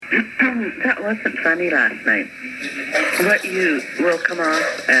that wasn't funny last night. What you will come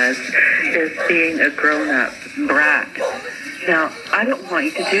off as is being a grown-up brat. Now, I don't want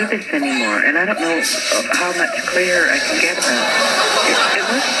you to do this anymore, and I don't know how much clearer I can get about it. It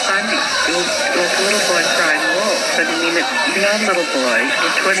wasn't funny. It was a little boy crying wolf. But I mean, it's beyond little boy.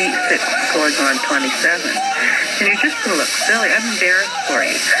 You're 26 going on 27. And you're just going to look silly. I'm embarrassed for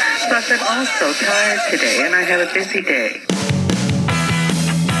you. Plus, I'm also tired today, and I have a busy day.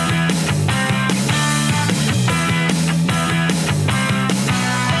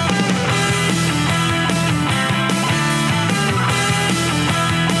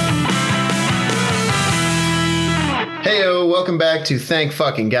 Heyo, welcome back to Thank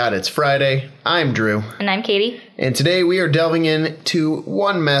Fucking God It's Friday. I'm Drew. And I'm Katie. And today we are delving into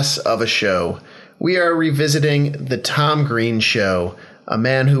one mess of a show. We are revisiting The Tom Green Show, a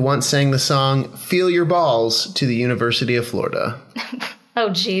man who once sang the song Feel Your Balls to the University of Florida. Oh,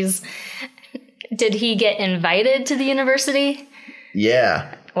 jeez. Did he get invited to the university?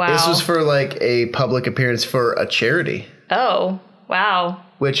 Yeah. Wow. This was for like a public appearance for a charity. Oh, wow.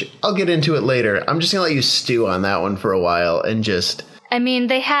 Which I'll get into it later. I'm just going to let you stew on that one for a while and just... I mean,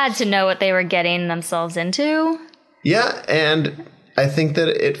 they had to know what they were getting themselves into. Yeah, and I think that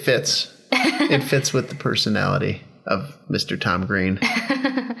it fits. It fits with the personality of Mr. Tom Green.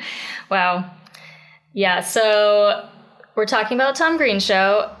 Wow. Yeah, so we're talking about Tom Green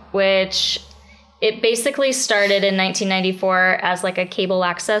Show, which it basically started in 1994 as like a cable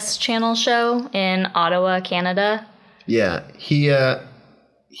access channel show in Ottawa, Canada. Yeah,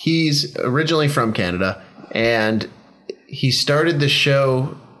 he's originally from Canada, and he started the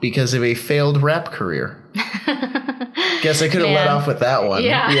show because of a failed rap career. Guess I could have let off with that one.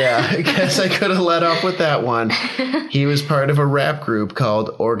 Yeah, I guess I could have let off with that one. He was part of a rap group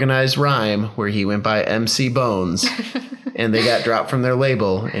called Organized Rhyme, where he went by MC Bones, and they got dropped from their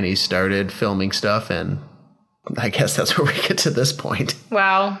label, and he started filming stuff, and I guess that's where we get to this point.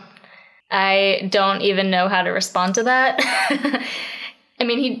 Wow. I don't even know how to respond to that. I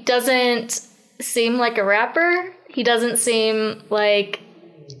mean, he doesn't seem like a rapper. He doesn't seem like...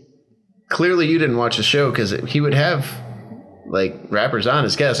 Clearly you didn't watch the show, because he would have like rappers on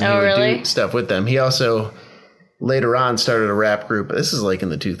as guests, and he would do stuff with them. He also later on started a rap group. This is like in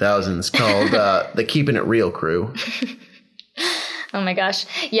the 2000s called the Keeping It Real Crew. Oh my gosh.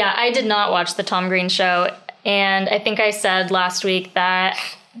 Yeah, I did not watch the Tom Green Show. And I think I said last week that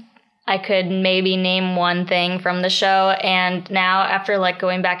I could maybe name one thing from the show, and now after like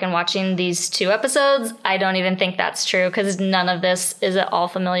going back and watching these 2 episodes, I don't even think that's true, because none of this is at all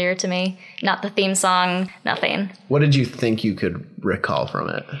familiar to me. Not the theme song, nothing. What did you think you could recall from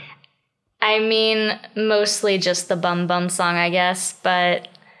it? I mean, mostly just the Bum Bum song, I guess, but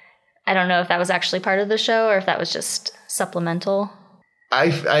I don't know if that was actually part of the show or if that was just supplemental.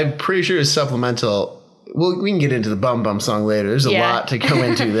 I'm pretty sure it's supplemental. Well, we can get into the Bum Bum song later. There's a lot to go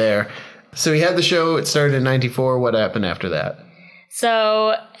into there. So he had the show. It started in 94. What happened after that?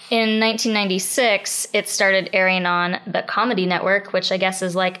 So in 1996, it started airing on the Comedy Network, which I guess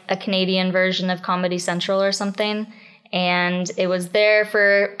is like a Canadian version of Comedy Central or something. And it was there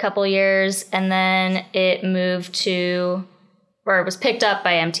for a couple years, and then it moved to, or it was picked up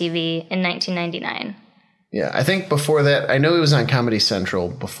by MTV in 1999. Yeah, I think before that, I know it was on Comedy Central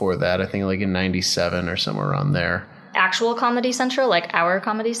before that. I think like in 97 or somewhere around there. Actual Comedy Central? Like our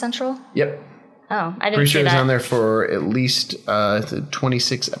Comedy Central? Yep. Oh, I didn't see that. Pretty sure it was on there for at least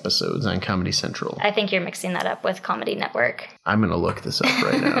 26 episodes on Comedy Central. I think you're mixing that up with Comedy Network. I'm going to look this up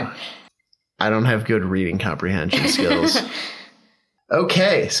right now. I don't have good reading comprehension skills.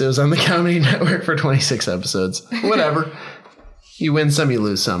 Okay, so it was on the Comedy Network for 26 episodes. Whatever. You win some, you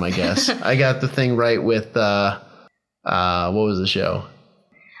lose some, I guess. I got the thing right with, what was the show?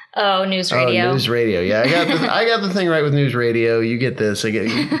 Oh, News Radio. Oh, News Radio. Yeah, I got the thing right with News Radio. You get this.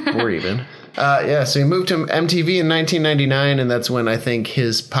 We're even. Yeah, so he moved to MTV in 1999, and that's when I think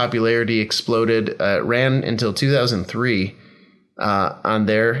his popularity exploded. It ran until 2003 on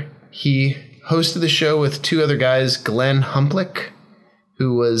there. He hosted the show with 2 other guys, Glenn Humplick,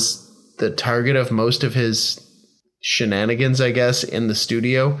 who was the target of most of his shenanigans, I guess, in the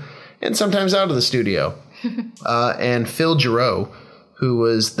studio and sometimes out of the studio. And Phil Giroux, who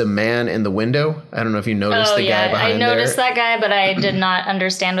was the man in the window. I don't know if you noticed the guy behind there. I noticed that guy, but I did not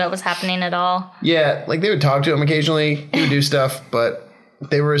understand what was happening at all. Yeah, like they would talk to him occasionally. He would do stuff, but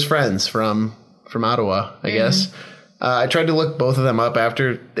they were his friends from Ottawa, I guess. I tried to look both of them up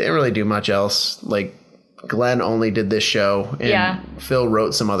after. They didn't really do much else. Like, Glenn only did this show, and Phil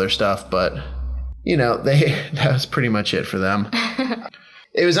wrote some other stuff, but... You know, that was pretty much it for them.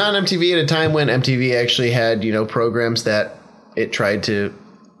 It was on MTV at a time when MTV actually had, programs that it tried to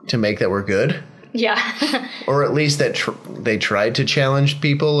to make that were good. Yeah. Or at least that they tried to challenge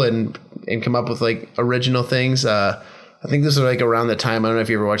people and come up with like original things. I think this was like around the time, I don't know if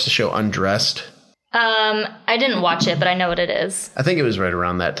you ever watched the show Undressed. I didn't watch it, but I know what it is. I think it was right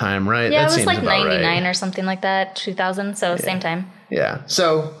around that time, right? Yeah, that it was like 99 right. or something like that, 2000, so same time. Yeah.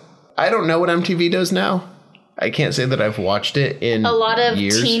 So I don't know what MTV does now. I can't say that I've watched it in a lot of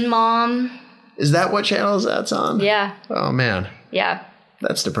years. Teen Mom. Is that what channels that's on? Yeah. Oh, man. Yeah.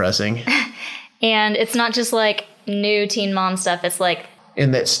 That's depressing. And it's not just like new Teen Mom stuff. It's like...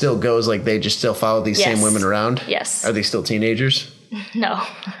 And that still goes, like they just still follow these same women around? Yes. Are they still teenagers? No.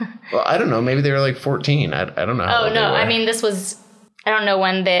 Well, I don't know. Maybe they were like 14. I don't know. Oh, no. I mean, this was... I don't know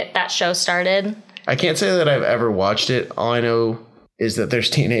when that show started. I can't say that I've ever watched it. All I know is that there's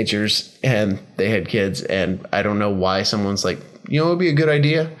teenagers and they had kids, and I don't know why someone's like, you know what would be a good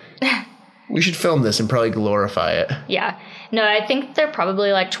idea? We should film this and probably glorify it. Yeah. No, I think they're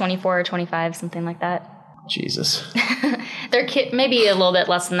probably like 24 or 25, something like that. Jesus. Their kid, maybe a little bit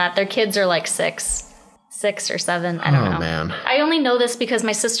less than that. Their kids are like 6 or 7. I don't know. Oh, man. I only know this because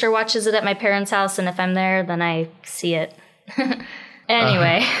my sister watches it at my parents' house, and if I'm there, then I see it.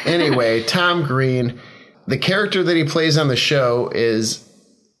 Anyway. Anyway, Tom Green, the character that he plays on the show is,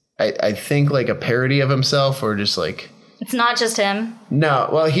 I think, like a parody of himself, or just like... It's not just him. No,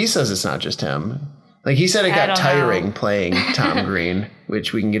 well, he says it's not just him. Like, he said it got tiring playing Tom Green,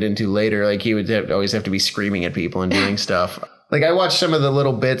 which we can get into later. Like, he would always have to be screaming at people and doing stuff. Like, I watched some of the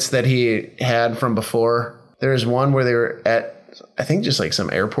little bits that he had from before. There was one where they were at, I think, just like some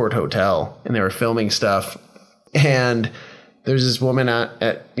airport hotel, and they were filming stuff. And there's this woman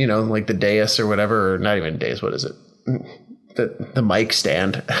at you know, like the dais or whatever, or not even dais, what is it? The mic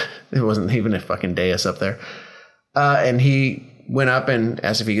stand. It wasn't even a fucking dais up there. And he went up and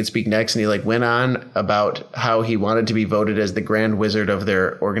asked if he could speak next, and he like went on about how he wanted to be voted as the grand wizard of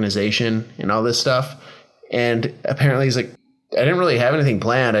their organization and all this stuff. And apparently he's like, I didn't really have anything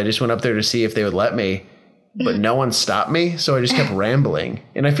planned. I just went up there to see if they would let me, but no one stopped me. So I just kept rambling.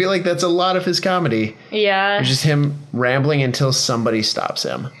 And I feel like that's a lot of his comedy. Yeah. It's just him rambling until somebody stops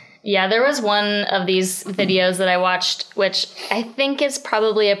him. Yeah, there was one of these videos that I watched, which I think is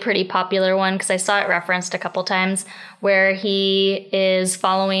probably a pretty popular one because I saw it referenced a couple times, where he is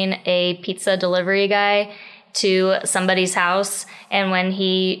following a pizza delivery guy to somebody's house. And when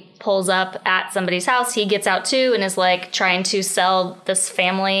he pulls up at somebody's house, he gets out too and is like trying to sell this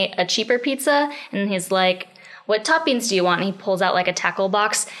family a cheaper pizza. And he's like, what toppings do you want? And he pulls out like a tackle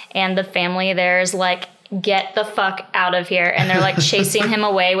box, and the family there is like, get the fuck out of here. And they're like chasing him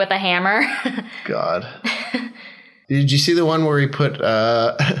away with a hammer. God. Did you see the one where he put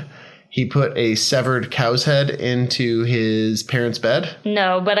a severed cow's head into his parents' bed?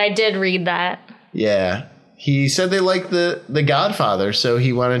 No, but I did read that. Yeah. He said they liked the Godfather, so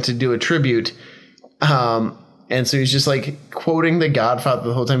he wanted to do a tribute. And so he's just like quoting the Godfather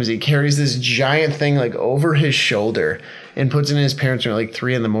the whole time as he carries this giant thing like over his shoulder and puts it in his parents' room at like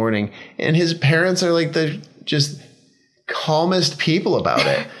 3 a.m. And his parents are like the just calmest people about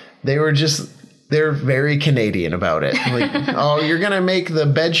it. They're very Canadian about it. Like, oh, you're going to make the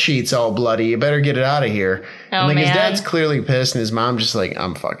bed sheets all bloody. You better get it out of here. Oh, and like man. his dad's clearly pissed, and his mom's just like,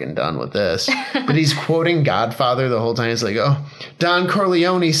 I'm fucking done with this. But he's quoting Godfather the whole time. He's like, oh, Don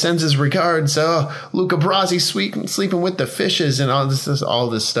Corleone sends his regards. Oh, Luca Brasi sleeping with the fishes and all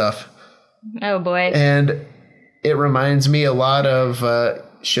this stuff. Oh, boy. And it reminds me a lot of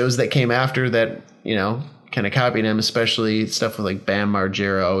shows that came after that, you know, kind of copied him, especially stuff with like Bam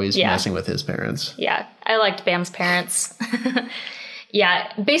Margera always messing with his parents. Yeah, I liked Bam's parents.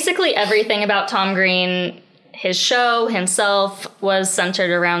 Yeah, basically everything about Tom Green, his show, himself, was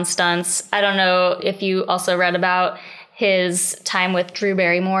centered around stunts. I don't know if you also read about his time with Drew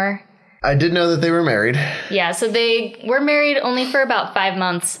Barrymore. I did know that they were married. Yeah, so they were married only for about 5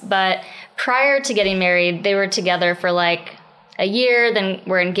 months, but prior to getting married, they were together for like a year, then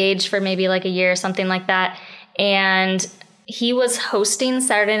were engaged for maybe like a year, something like that. And he was hosting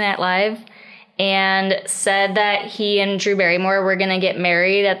Saturday Night Live and said that he and Drew Barrymore were going to get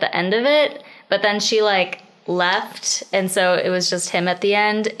married at the end of it. But then she like left. And so it was just him at the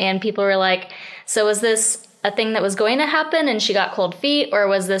end. And people were like, so was this a thing that was going to happen and she got cold feet? Or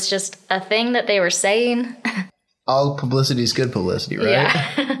was this just a thing that they were saying? All publicity is good publicity, right?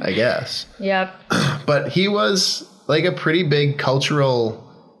 Yeah. I guess. Yep. But he was like a pretty big cultural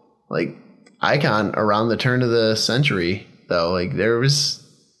like icon around the turn of the century, though. Like there's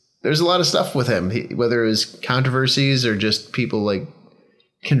a lot of stuff with him, whether it was controversies or just people like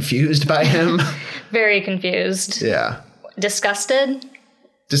confused by him. Very confused. Yeah. Disgusted?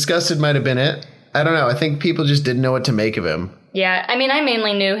 Disgusted might have been it. I don't know. I think people just didn't know what to make of him. Yeah, I mean, I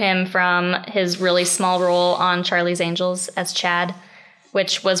mainly knew him from his really small role on Charlie's Angels as Chad,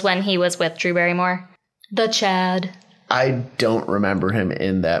 which was when he was with Drew Barrymore. The Chad. I don't remember him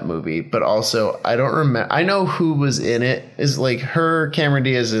in that movie, but also I don't remember. I know who was in it. Is like her, Cameron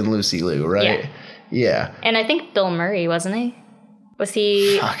Diaz, and Lucy Liu, right? Yeah. And I think Bill Murray, wasn't he? Was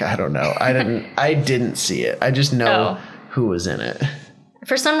he? Fuck, I don't know. I didn't see it. I just know who was in it.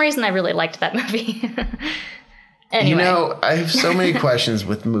 For some reason, I really liked that movie. Anyway. You know, I have so many questions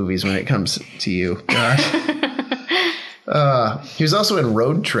with movies when it comes to you. Gosh. He was also in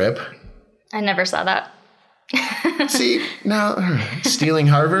Road Trip. I never saw that. See, now, Stealing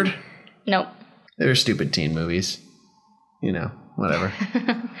Harvard? Nope. They're stupid teen movies. You know, whatever.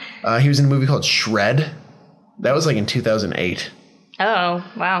 He was in a movie called Shred. That was like in 2008. Oh,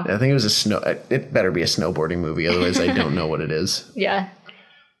 wow. I think it was it better be a snowboarding movie, otherwise I don't know what it is. Yeah.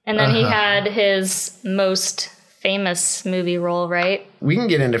 And then he had his most famous movie role, right? We can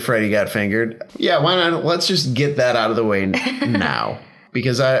get into Freddy Got Fingered. Yeah, why not? Let's just get that out of the way now.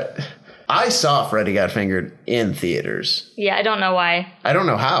 Because I saw Freddy Got Fingered in theaters. Yeah, I don't know why. I don't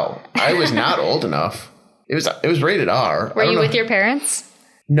know how. I was not old enough. It was rated R. Were you with your parents?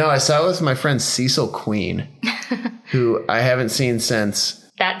 No, I saw it with my friend Cecil Queen, who I haven't seen since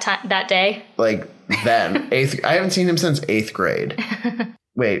that day. Like then I haven't seen him since 8th grade.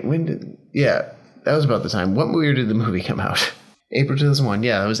 Wait, that was about the time. What year did the movie come out? April 2001.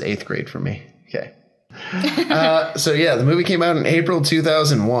 Yeah, that was 8th grade for me. Okay. So yeah, the movie came out in April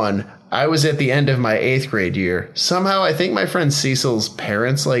 2001. I was at the end of my 8th grade year. Somehow, I think my friend Cecil's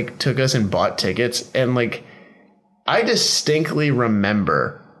parents like took us and bought tickets, and like I distinctly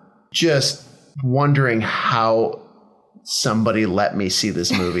remember just wondering how somebody let me see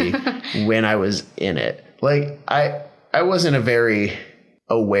this movie when I was in it. Like I wasn't a very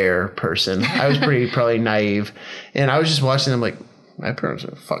aware person. I was probably naive, and I was just watching them like, my parents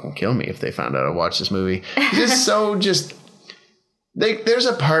would fucking kill me if they found out I watched this movie. It's so just there's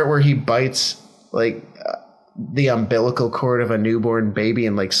a part where he bites like the umbilical cord of a newborn baby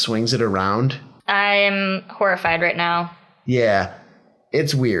and like swings it around. I'm horrified right now. Yeah,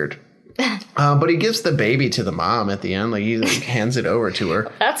 it's weird. But he gives the baby to the mom at the end. Like he hands it over to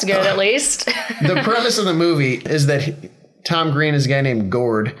her. That's good, at least. The premise of the movie is that Tom Green is a guy named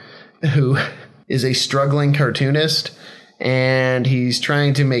Gord, who is a struggling cartoonist, and he's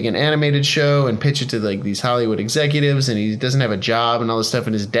trying to make an animated show and pitch it to like these Hollywood executives, and he doesn't have a job and all this stuff.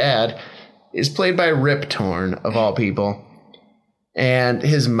 And his dad is played by Rip Torn, of all people, and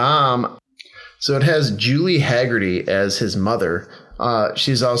his mom. So it has Julie Haggerty as his mother.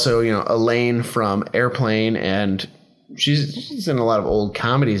 She's also, Elaine from Airplane, and she's in a lot of old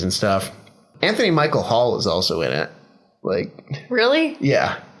comedies and stuff. Anthony Michael Hall is also in it. Like, really?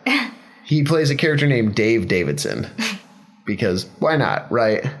 Yeah. He plays a character named Dave Davidson. Because why not,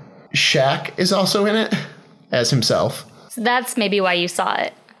 right? Shaq is also in it as himself. So that's maybe why you saw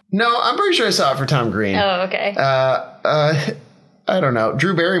it. No, I'm pretty sure I saw it for Tom Green. Oh, okay. I don't know.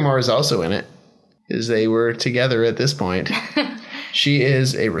 Drew Barrymore is also in it, because they were together at this point. She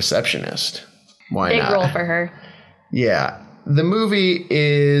is a receptionist. Why not? Big role for her. Yeah. The movie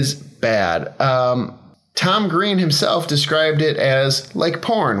is bad. Tom Green himself described it as like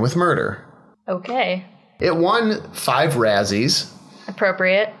porn with murder. Okay. It won 5 Razzies.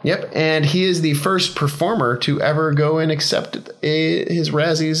 Appropriate. Yep, and he is the first performer to ever go and accept his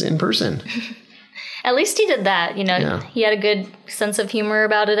Razzies in person. At least he did that, Yeah. He had a good sense of humor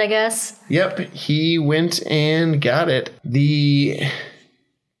about it, I guess. Yep, he went and got it. The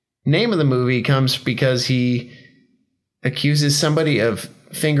name of the movie comes because he accuses somebody of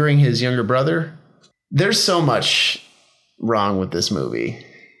fingering his younger brother. There's so much wrong with this movie.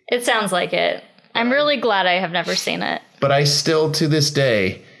 It sounds like it. I'm really glad I have never seen it. But I still, to this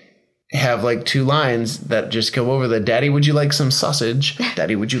day, have like 2 lines that just go over the "Daddy, would you like some sausage?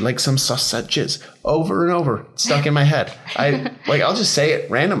 Daddy, would you like some sausages?" over and over. It's stuck in my head. I'll just say it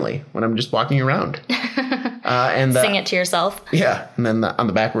randomly when I'm just walking around. And sing it to yourself. Yeah, and then on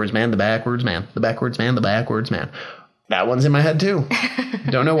the backwards man, the backwards man, the backwards man, the backwards man. That one's in my head too.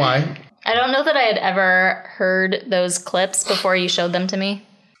 Don't know why. I don't know that I had ever heard those clips before you showed them to me.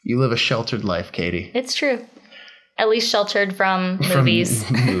 You live a sheltered life, Katie. It's true. At least sheltered from movies.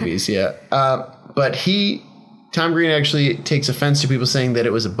 Movies, yeah. But Tom Green actually takes offense to people saying that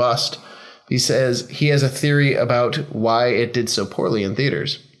it was a bust. He says he has a theory about why it did so poorly in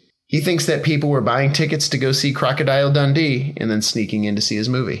theaters. He thinks that people were buying tickets to go see Crocodile Dundee and then sneaking in to see his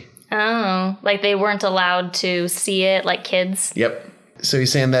movie. Oh, like they weren't allowed to see it like kids? Yep. So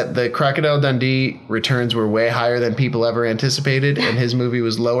he's saying that the Crocodile Dundee returns were way higher than people ever anticipated, and his movie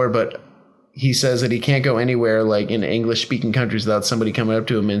was lower, but he says that he can't go anywhere like in English speaking countries without somebody coming up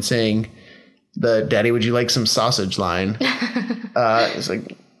to him and saying the "Daddy, would you like some sausage?" line. It's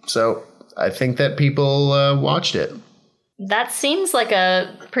like, so I think that people watched it. That seems like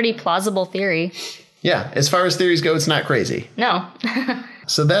a pretty plausible theory. Yeah, as far as theories go, it's not crazy. No.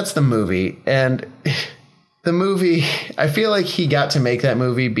 So that's the movie. And the movie, I feel like he got to make that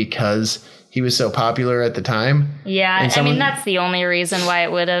movie because he was so popular at the time. Yeah, I mean, that's the only reason why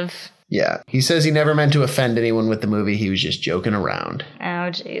it would have. Yeah, he says he never meant to offend anyone with the movie. He was just joking around. Oh,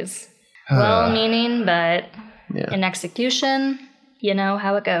 jeez. Well-meaning, but in execution, you know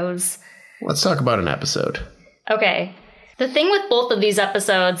how it goes. Let's talk about an episode. Okay. The thing with both of these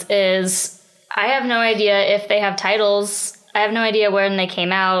episodes is I have no idea if they have titles. I have no idea when they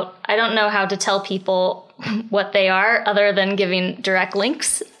came out. I don't know how to tell people what they are other than giving direct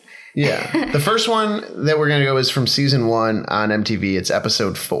links. Yeah. The first one that we're going to go is from season 1 on MTV. It's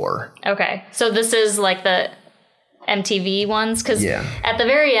episode 4. Okay. So this is like the MTV ones? Because at the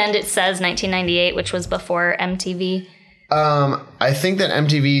very end it says 1998, which was before MTV. I think that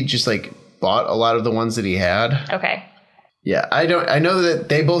MTV just like bought a lot of the ones that he had. Okay. Yeah, I know that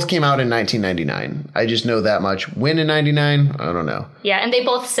they both came out in 1999. I just know that much. When in 99? I don't know. Yeah, and they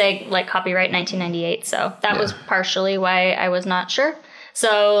both say like copyright 1998, so that was partially why I was not sure.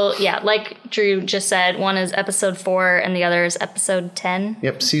 So, yeah, like Drew just said, one is episode 4 and the other is episode 10.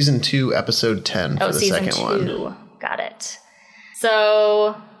 Yep, season 2, episode 10 for the second one. Season 2. Got it.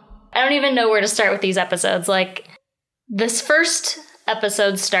 So, I don't even know where to start with these episodes. Like, this first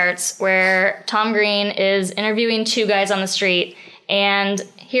episode starts where Tom Green is interviewing 2 guys on the street, and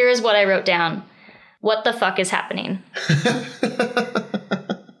here is what I wrote down. What the fuck is happening?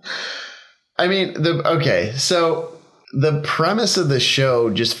 I mean, so the premise of the show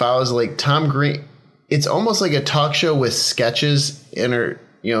just follows like Tom Green. It's almost like a talk show with sketches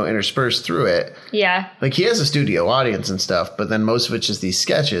interspersed through it. Yeah. Like he has a studio audience and stuff, but then most of it's just these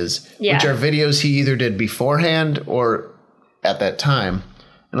sketches, which are videos he either did beforehand or at that time.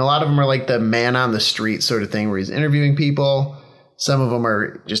 And a lot of them are like the man on the street sort of thing where he's interviewing people. Some of them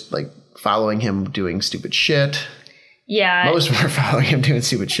are just like following him doing stupid shit. Yeah. Most of them are following him doing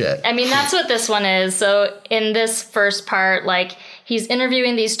stupid shit. I mean, that's what this one is. So in this first part, like he's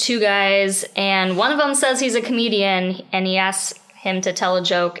interviewing these 2 guys and one of them says he's a comedian and he asks him to tell a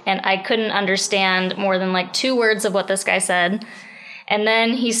joke. And I couldn't understand more than like 2 words of what this guy said. And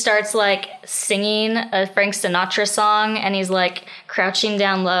then he starts like singing a Frank Sinatra song and he's like crouching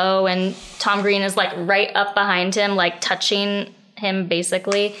down low and Tom Green is like right up behind him, like touching him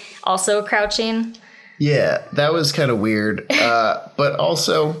basically, also crouching. Yeah, that was kind of weird, but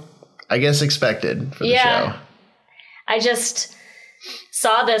also, I guess, expected for the show. I just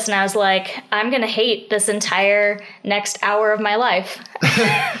saw this and I was like, I'm going to hate this entire next hour of my life.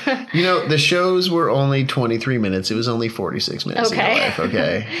 The shows were only 23 minutes. It was only 46 minutes of your life,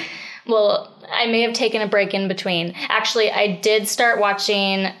 okay? Well, I may have taken a break in between. Actually, I did start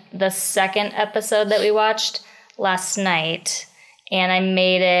watching the second episode that we watched last night, and I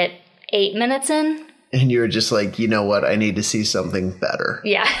made it 8 minutes in. And you were just like, you know what? I need to see something better.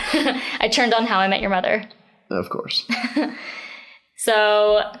 Yeah. I turned on How I Met Your Mother. Of course.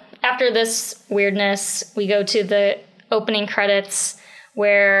 So after this weirdness, we go to the opening credits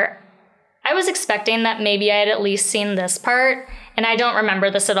where I was expecting that maybe I had at least seen this part, and I don't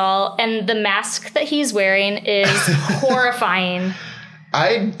remember this at all. And the mask that he's wearing is horrifying.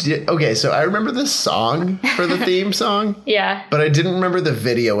 Okay, so I remember the song for the theme song. Yeah. But I didn't remember the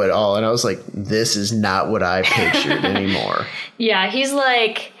video at all. And I was like, this is not what I pictured anymore. Yeah, he's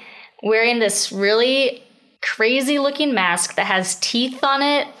like wearing this really crazy looking mask that has teeth on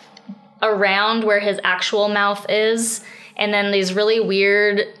it around where his actual mouth is. And then these really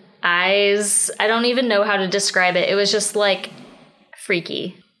weird eyes. I don't even know how to describe it. It was just like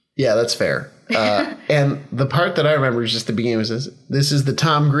freaky. Yeah, that's fair. And the part that I remember is just the beginning was this is the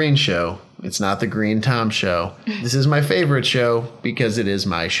Tom Green show. It's not the Green Tom show. This is my favorite show because it is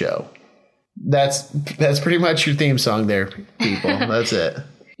my show. That's pretty much your theme song there, people. That's it.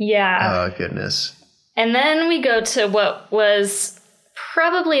 Yeah. Oh, goodness. And then we go to what was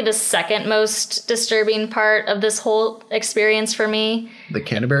probably the second most disturbing part of this whole experience for me. The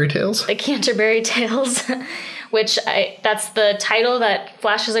Canterbury Tales? The Canterbury Tales. Which that's the title that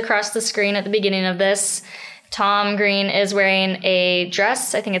flashes across the screen at the beginning of this. Tom Green is wearing a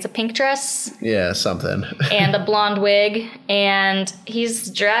dress. I think it's a pink dress. Yeah, something. And a blonde wig. And he's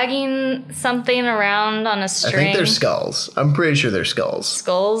dragging something around on a string. I think they're skulls. I'm pretty sure they're skulls.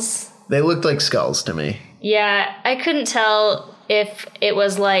 Skulls? They looked like skulls to me. Yeah, I couldn't tell if it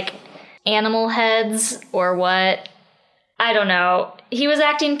was like animal heads or what. I don't know. He was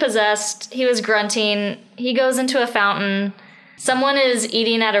acting possessed. He was grunting. He goes into a fountain. Someone is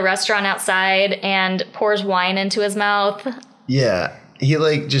eating at a restaurant outside and pours wine into his mouth. Yeah. He,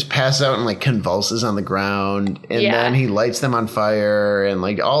 like, just passes out and, like, convulses on the ground. And then he lights them on fire and,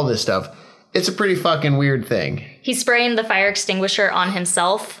 like, all this stuff. It's a pretty fucking weird thing. He's spraying the fire extinguisher on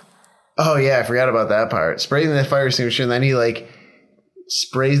himself. Oh, yeah. I forgot about that part. Spraying the fire extinguisher, and then he, like,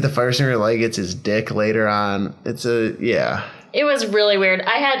 sprays the fire extinguisher like it's his dick later on. It was really weird.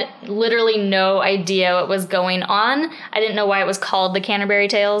 I had literally no idea what was going on. I didn't know why it was called the Canterbury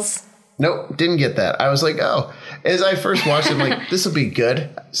Tales. Nope, didn't get that. I was like, oh. As I first watched it, I'm like, this will be good.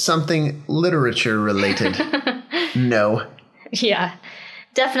 Something literature related. No. Yeah,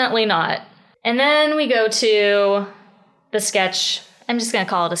 definitely not. And then we go to the sketch. I'm just going to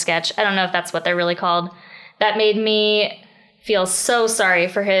call it a sketch. I don't know if that's what they're really called. That made me feel so sorry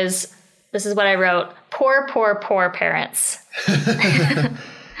for his, this is what I wrote, poor parents.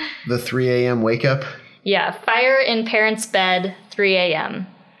 The 3 a.m. wake up? Yeah, fire in parents' bed, 3 a.m.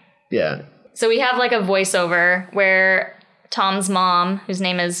 Yeah. So we have like a voiceover where Tom's mom, whose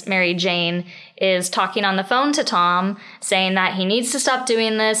name is Mary Jane, is talking on the phone to Tom, saying that he needs to stop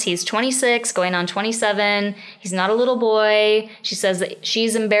doing this. He's 26, going on 27. He's not a little boy. She says that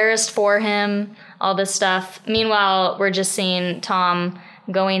she's embarrassed for him, all this stuff. Meanwhile, we're just seeing Tom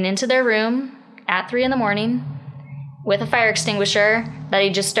going into their room at 3 a.m. with a fire extinguisher that he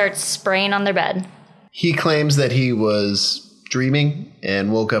just starts spraying on their bed. He claims that he was dreaming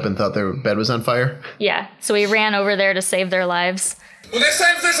and woke up and thought their bed was on fire. Yeah, so he ran over there to save their lives. Well, next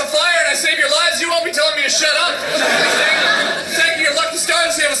time if there's a fire and I save your lives, you won't be telling me to shut up. Thank you, your lucky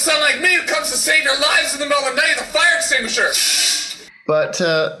stars, you have a son like me who comes to save your lives in the middle of the night with a fire extinguisher. But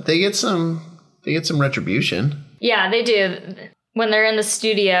they get some retribution. Yeah, they do. When they're in the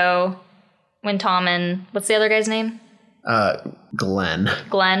studio, when Tom and, what's the other guy's name? Glenn.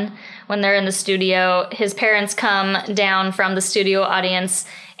 When they're in the studio, his parents come down from the studio audience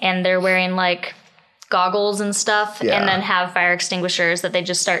and they're wearing like goggles and stuff, and then have fire extinguishers that they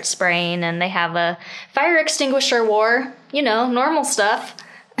just start spraying, and they have a fire extinguisher war, normal stuff.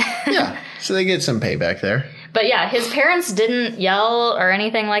 Yeah, so they get some payback there. But yeah, his parents didn't yell or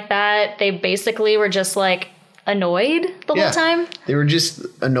anything like that. They basically were just like annoyed the whole time. They were just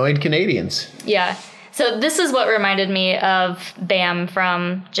annoyed Canadians. Yeah. So this is what reminded me of Bam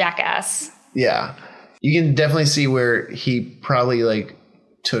from Jackass. Yeah. You can definitely see where he probably like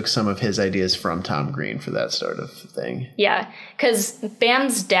took some of his ideas from Tom Green for that sort of thing. Yeah, because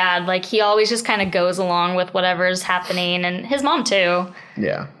Bam's dad, like, he always just kind of goes along with whatever's happening, and his mom too.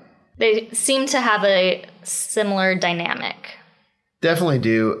 Yeah. They seem to have a similar dynamic. Definitely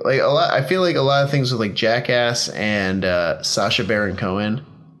do. Like I feel like a lot of things with like Jackass and Sacha Baron Cohen,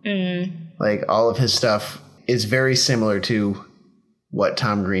 like all of his stuff is very similar to what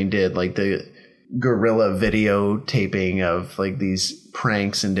Tom Green did, like the guerrilla videotaping of like these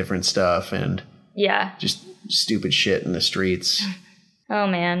pranks and different stuff, and just stupid shit in the streets. Oh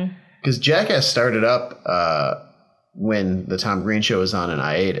man, because Jackass started up when the Tom Green show was on an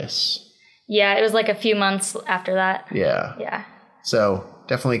hiatus. Yeah, it was like a few months after that. Yeah So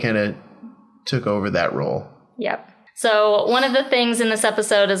definitely kind of took over that role. Yep. So one of the things in this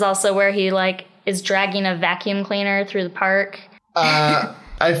episode is also where he like is dragging a vacuum cleaner through the park.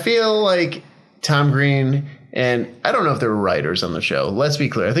 I feel like Tom Green, and I don't know if there were writers on the show. Let's be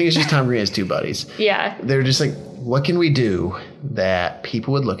clear. I think it's just Tom Green has two buddies. Yeah. They're just like, what can we do that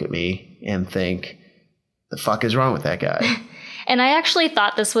people would look at me and think, the fuck is wrong with that guy? And I actually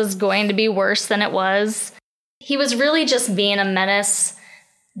thought this was going to be worse than it was. He was really just being a menace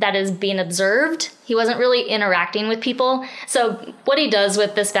that is being observed. He wasn't really interacting with people. So what he does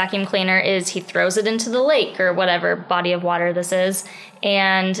with this vacuum cleaner is he throws it into the lake or whatever body of water this is.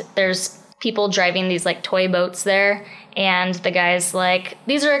 And there's people driving these like toy boats there. And the guy's like,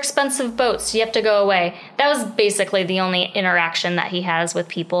 these are expensive boats. You have to go away. That was basically the only interaction that he has with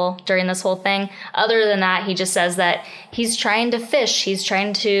people during this whole thing. Other than that, he just says that he's trying to fish. He's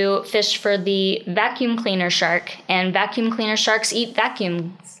trying to fish for the vacuum cleaner shark, and vacuum cleaner sharks eat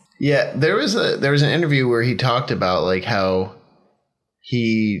vacuums. Yeah, there was an interview where he talked about like how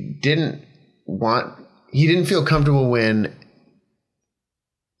he didn't feel comfortable when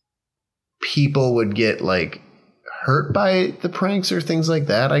people would get like hurt by the pranks or things like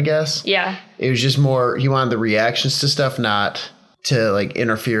that, I guess. Yeah. It was just more, he wanted the reactions to stuff, not to like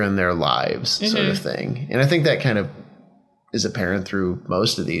interfere in their lives sort of thing. And I think that kind of is apparent through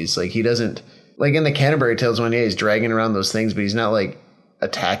most of these. Like he doesn't, like in the Canterbury Tales one, he's dragging around those things, but he's not like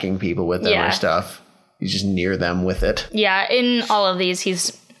attacking people with them or stuff. He's just near them with it. Yeah, in all of these,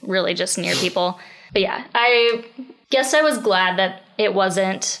 he's really just near people. But yeah, I guess I was glad that it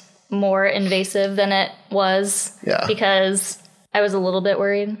wasn't more invasive than it was. Yeah. Because I was a little bit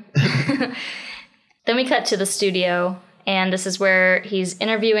worried. Then we cut to the studio, and this is where he's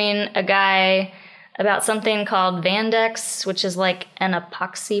interviewing a guy about something called Vandex, which is like an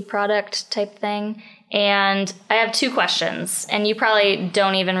epoxy product type thing. And I have 2 questions, and you probably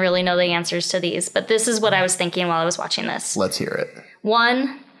don't even really know the answers to these, but this is what I was thinking while I was watching this. Let's hear it.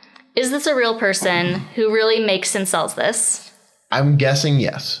 1, is this a real person who really makes and sells this? I'm guessing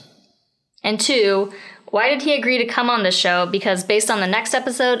yes. And 2, why did he agree to come on this show? Because based on the next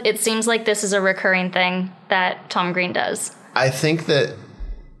episode, it seems like this is a recurring thing that Tom Green does. I think that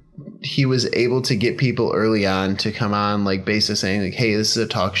he was able to get people early on to come on, like, basically saying, like, hey, this is a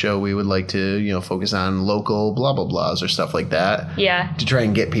talk show. We would like to, you know, focus on local blah, blah, blahs or stuff like that. Yeah. To try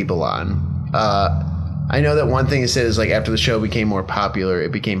and get people on. I know that one thing he said is, like, after the show became more popular,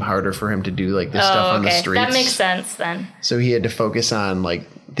 it became harder for him to do, like, this stuff on the streets. That makes sense then. So he had to focus on, like,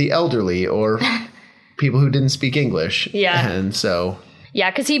 the elderly or people who didn't speak English. Yeah. And so... Yeah,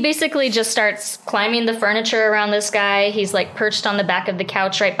 because he basically just starts climbing the furniture around this guy. He's, like, perched on the back of the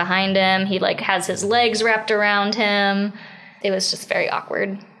couch right behind him. He, like, has his legs wrapped around him. It was just very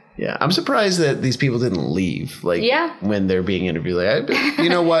awkward. Yeah, I'm surprised that these people didn't leave, like, yeah. when they're being interviewed. Like, you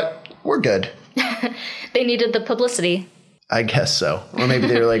know what? We're good. They needed the publicity. I guess so. Or maybe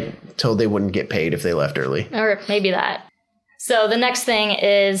they were, like, told they wouldn't get paid if they left early. Or maybe that. So the next thing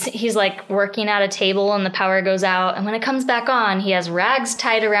is he's like working at a table and the power goes out. And when it comes back on, he has rags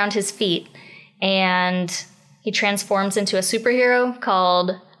tied around his feet. And he transforms into a superhero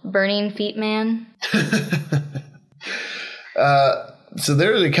called Burning Feet Man. So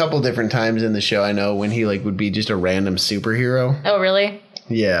there's a couple different times in the show, I know, when he like would be just a random superhero. Oh, really?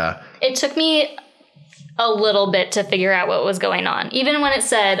 Yeah. It took me a little bit to figure out what was going on. Even when it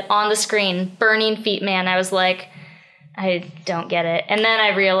said on the screen, Burning Feet Man, I was like... I don't get it. And then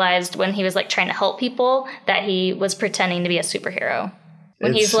I realized when he was like trying to help people that he was pretending to be a superhero.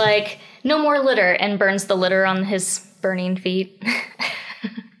 When he's like, no more litter, and burns the litter on his burning feet.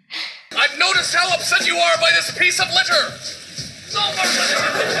 I've noticed how upset you are by this piece of litter. No more litter.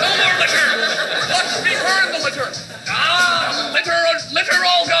 No more litter. Watch me burn the litter. Ah, litter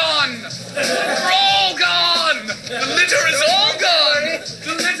all gone. They're all gone. The litter is all gone.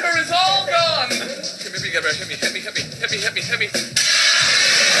 The litter is all gone. Hit me.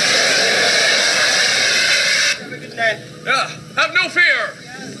 Yeah, have no fear.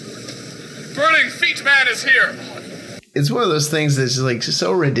 Burning Feet Man is here. It's one of those things that's like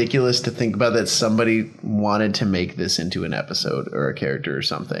so ridiculous to think about that somebody wanted to make this into an episode or a character or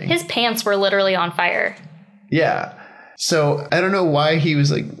something. His pants were literally on fire. Yeah. So I don't know why he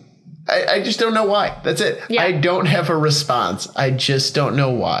was like... I just don't know why. That's it. Yeah. I don't have a response. I just don't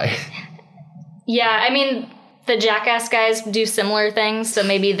know why. Yeah, I mean... The Jackass guys do similar things, so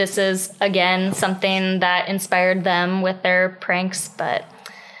maybe this is, again, something that inspired them with their pranks, but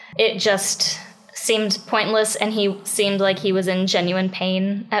it just seemed pointless, and he seemed like he was in genuine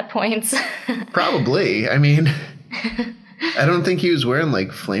pain at points. Probably. I mean, I don't think he was wearing,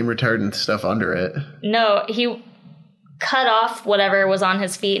 like, flame retardant stuff under it. No, he cut off whatever was on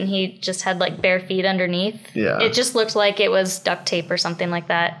his feet, and he just had, like, bare feet underneath. Yeah. It just looked like it was duct tape or something like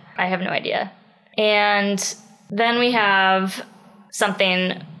that. I have no idea. And... then we have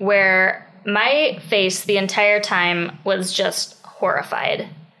something where my face the entire time was just horrified.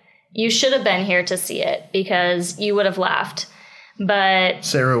 You should have been here to see it because you would have laughed. But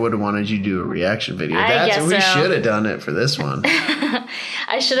Sarah would have wanted you to do a reaction video. I guess We so. should have done it for this one.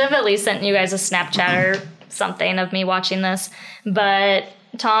 I should have at least sent you guys a Snapchat or something of me watching this. But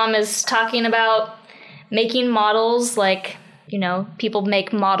Tom is talking about making models like, you know, people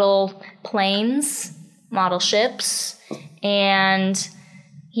make model planes, model ships, and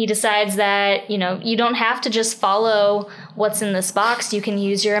he decides that, you know, you don't have to just follow what's in this box. You can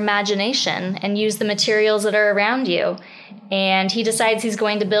use your imagination and use the materials that are around you. And he decides he's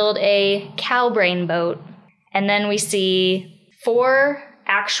going to build a cow brain boat. And then we see 4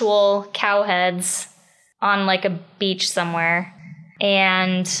 actual cow heads on like a beach somewhere.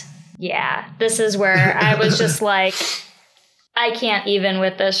 And yeah, this is where I was just like, I can't even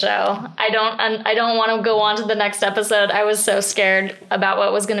with this show. I don't want to go on to the next episode. I was so scared about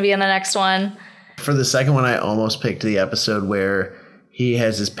what was going to be in the next one. For the second one, I almost picked the episode where he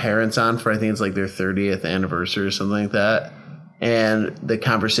has his parents on for, I think it's like their 30th anniversary or something like that. And the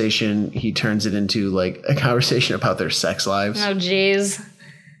conversation, he turns it into like a conversation about their sex lives. Oh, geez.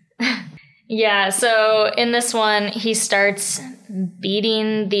 Yeah, so in this one, he starts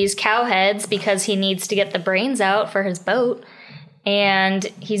beating these cow heads because he needs to get the brains out for his boat. and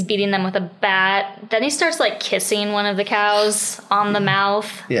he's beating them with a bat. Then he starts like kissing one of the cows on the mouth.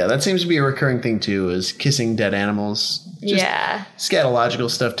 Yeah, that seems to be a recurring thing too, is kissing dead animals. Just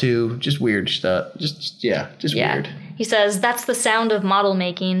scatological stuff too. Just weird stuff. Just weird. He says, that's the sound of model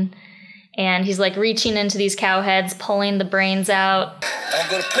making. And he's like reaching into these cow heads, pulling the brains out. I'm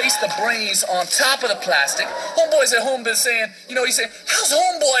going to place the brains on top of the plastic. Homeboy's at home been saying, he's saying, how's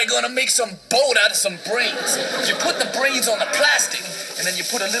homeboy going to make some boat out of some brains? You put the brains on the plastic, and then you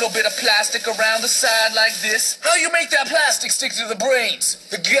put a little bit of plastic around the side like this. How you make that plastic stick to the brains?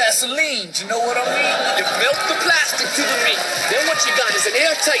 The gasoline, do you know what I mean? You melt the plastic to the meat. Then what you got is an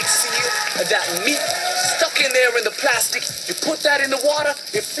airtight seal of that meat stuck in there in the plastic. You put that in the water,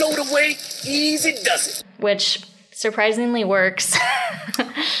 it float away, easy does it. Which surprisingly works.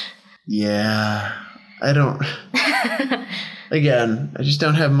 Yeah, I don't... Again, I just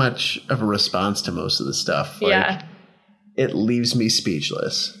don't have much of a response to most of the stuff. It leaves me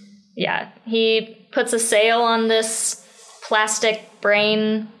speechless. Yeah, he puts a sail on this plastic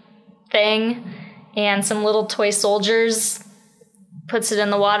brain thing and some little toy soldiers, puts it in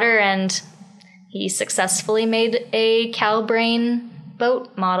the water, and he successfully made a cow brain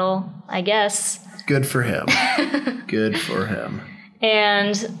boat model, I guess. Good for him. Good for him.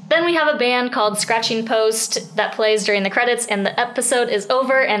 And then we have a band called Scratching Post that plays during the credits, and the episode is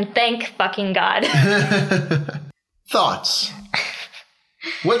over, and thank fucking God. Thoughts?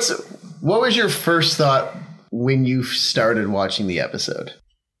 What was your first thought when you started watching the episode?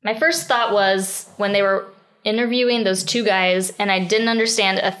 My first thought was when they were interviewing those two guys, and I didn't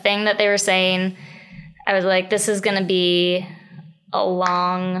understand a thing that they were saying. I was like, this is going to be a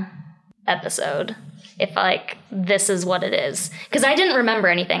long episode if this is what it is, because I didn't remember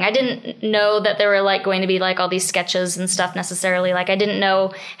anything. I didn't know that there were going to be all these sketches and stuff necessarily. I didn't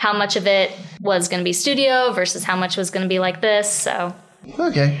know how much of it was going to be studio versus how much was going to be like this. So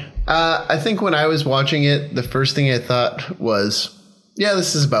okay, I think when I was watching it, the first thing I thought was, yeah,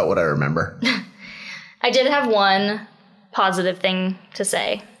 this is about what I remember. I did have one positive thing to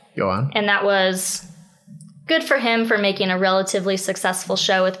say. Go on. And that was good for him for making a relatively successful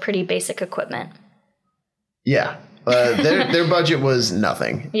show with pretty basic equipment. Yeah. Their budget was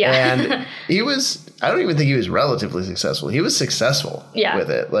nothing. Yeah. And I don't even think he was relatively successful. He was successful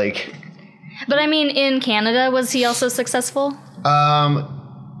with it. But I mean, in Canada, was he also successful?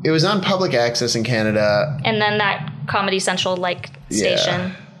 It was on public access in Canada. And then that Comedy Central station.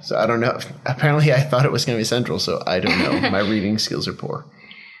 Yeah. So I don't know. Apparently I thought it was going to be Central, so I don't know. My reading skills are poor.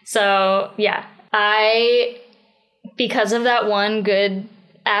 So, yeah. Because of that one good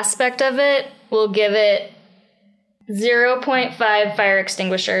aspect of it, will give it 0.5 fire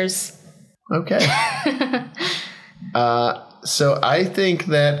extinguishers. Okay. So I think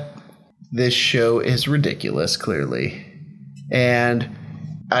that this show is ridiculous, clearly. And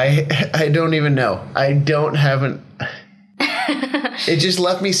I don't even know. It just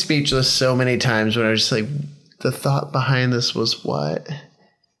left me speechless so many times when I was just like, the thought behind this was what?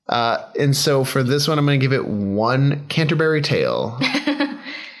 And so for this one, I'm going to give it 1 Canterbury Tale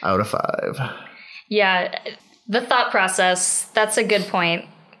out of 5. Yeah, the thought process, that's a good point,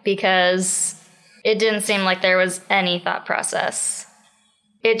 because it didn't seem like there was any thought process.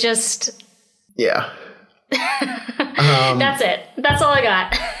 It just... Yeah. That's it. That's all I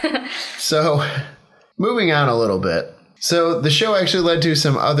got. So, moving on a little bit. So, the show actually led to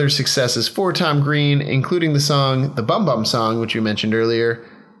some other successes for Tom Green, including the song, the Bum Bum song, which you mentioned earlier.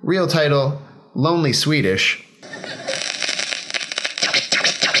 Real title, Lonely Swedish.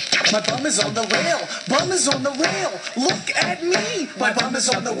 My bum is on the rail, bum is on the rail, look at me. My bum is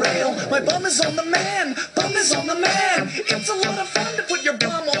on the rail, my bum is on the man, bum is on the man. It's a lot of fun to put your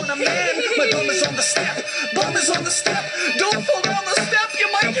bum on a man. My bum is on the step, bum is on the step. Don't fall down the step,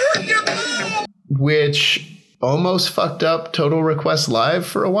 you might hurt your bum. Which almost fucked up Total Request Live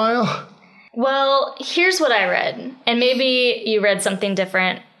for a while. Well, here's what I read, and maybe you read something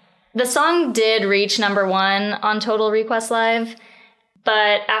different. The song did reach number 1 on Total Request Live,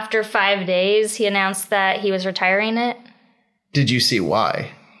 but after 5 days, he announced that he was retiring it. Did you see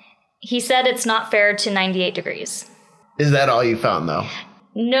why? He said it's not fair to 98 Degrees. Is that all you found, though?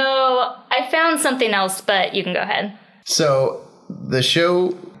 No, I found something else, but you can go ahead. So, the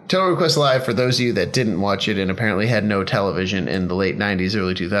show, Total Request Live, for those of you that didn't watch it and apparently had no television in the late 90s,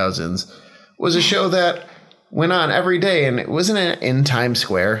 early 2000s, was a show that went on every day, and it wasn't in Times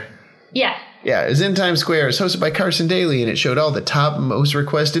Square. Yeah. Yeah, it was in Times Square. It was hosted by Carson Daly, and it showed all the top most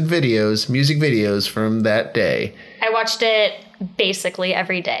requested videos, music videos from that day. I watched it basically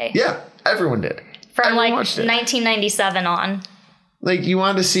every day. Yeah, everyone did. From everyone watched it. 1997 on. Like, you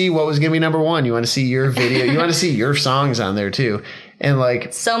wanted to see what was going to be number one. You want to see your video. You want to see your songs on there, too. And,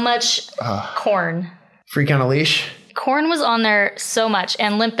 like... So much Korn. Freak on a Leash? Korn was on there so much.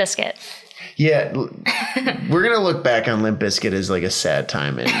 And Limp Bizkit. Yeah. We're going to look back on Limp Bizkit as, like, a sad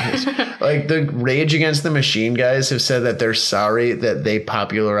time in history. Like, the Rage Against the Machine guys have said that they're sorry that they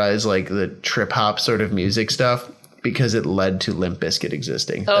popularized, like, the trip-hop sort of music stuff because it led to Limp Bizkit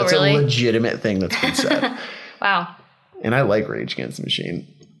existing. Oh, That's really? a legitimate thing that's been said. Wow. And I like Rage Against the Machine,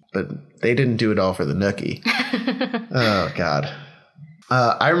 but they didn't do it all for the nookie. Oh, God.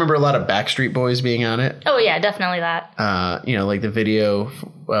 I remember a lot of Backstreet Boys being on it. Oh, yeah, definitely that. You know, like the video.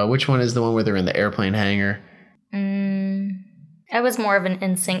 Which one is the one where they're in the airplane hangar? I was more of an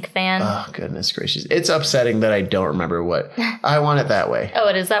NSYNC fan. Oh, goodness gracious. It's upsetting that I don't remember what. I Want It That Way. Oh,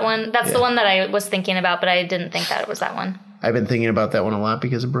 it is that one? That's the one that I was thinking about, but I didn't think that it was that one. I've been thinking about that one a lot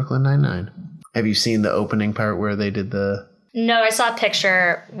because of Brooklyn Nine-Nine. Have you seen the opening part where they did the... No, I saw a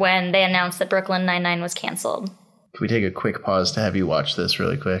picture when they announced that Brooklyn Nine-Nine was canceled. Can we take a quick pause to have you watch this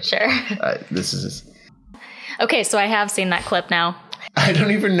really quick? Sure. This is... Okay, so I have seen that clip now. I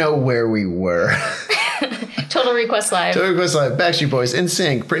don't even know where we were. Total Request Live. Total Request Live, Backstreet Boys,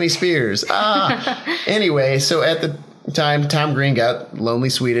 NSYNC, Britney Spears. Anyway, so at the time, Tom Green got Lonely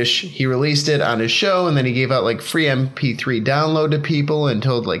Swedish. He released it on his show, and then he gave out like free MP3 download to people and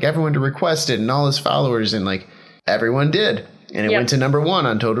told like everyone to request it and all his followers, and like everyone did. And it went to number 1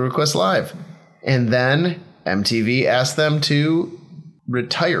 on Total Request Live. And then MTV asked them to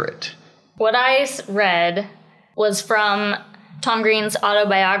retire it. What I read was from Tom Green's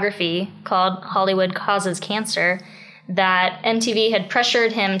autobiography called Hollywood Causes Cancer, that MTV had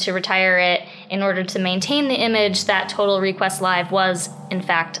pressured him to retire it in order to maintain the image that Total Request Live was, in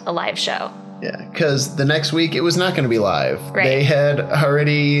fact, a live show. Yeah, because the next week it was not going to be live. Right. They had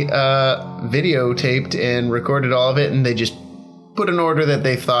already videotaped and recorded all of it, and they just put an order that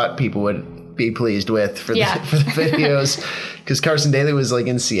they thought people would be pleased with for the videos. Because Carson Daly was like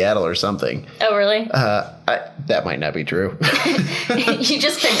in Seattle or something. Oh, really? That might not be true. You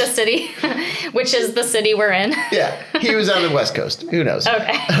just picked a city, which is the city we're in. Yeah, he was on the West Coast. Who knows?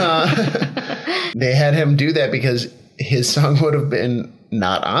 Okay. They had him do that because his song would have been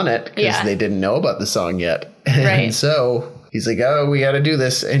not on it because they didn't know about the song yet. And Right. so he's like, oh, we got to do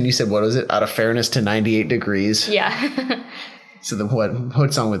this. And you said, what was it? Out of fairness to 98 Degrees. Yeah. So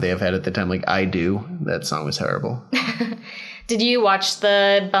what song would they have had at the time? Like, I Do. That song was terrible. Did you watch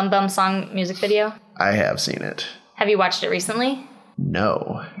the Bum Bum Song music video? I have seen it. Have you watched it recently?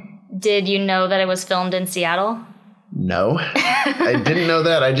 No. Did you know that it was filmed in Seattle? No. I didn't know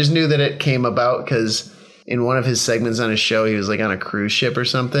that. I just knew that it came about because in one of his segments on his show, he was like on a cruise ship or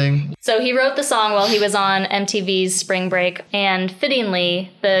something. So he wrote the song while he was on MTV's Spring Break, and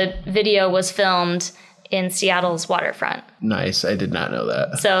fittingly, the video was filmed in Seattle's waterfront. Nice. I did not know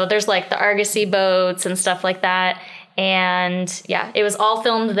that. So there's like the Argosy boats and stuff like that. And yeah, it was all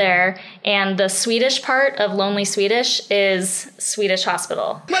filmed there. And the Swedish part of Lonely Swedish is Swedish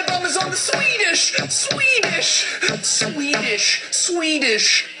Hospital. My bum is on the Swedish.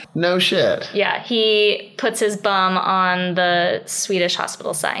 No shit. Yeah, he puts his bum on the Swedish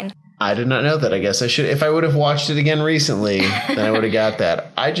Hospital sign. I did not know that. I guess I should. If I would have watched it again recently, then I would have got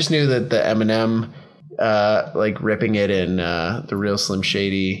that. I just knew that the Eminem, like ripping it in the Real Slim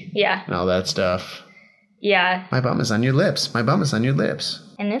Shady, and all that stuff. Yeah. My bum is on your lips. My bum is on your lips.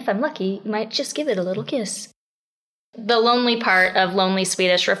 And if I'm lucky, you might just give it a little kiss. The lonely part of Lonely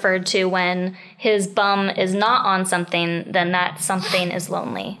Swedish referred to when his bum is not on something, then that something is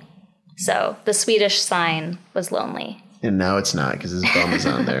lonely. So the Swedish sign was lonely. And now it's not because his bum is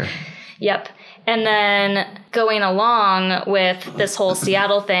on there. Yep. And then going along with this whole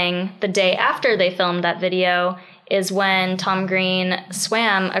Seattle thing, the day after they filmed that video is when Tom Green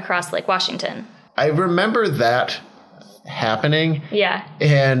swam across Lake Washington. I remember that happening. Yeah.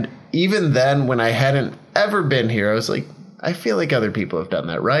 And even then, when I hadn't ever been here, I was like, I feel like other people have done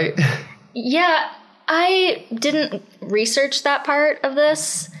that, right? Yeah, I didn't research that part of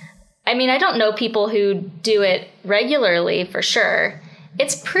this. I mean, I don't know people who do it regularly for sure.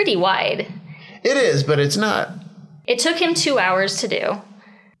 It's pretty wide. It is, but it's not. It took him 2 hours to do.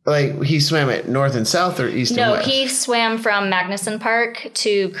 Like, he swam it north and south or east and west? No, he swam from Magnuson Park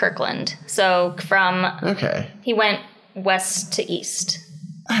to Kirkland. So he went west to east.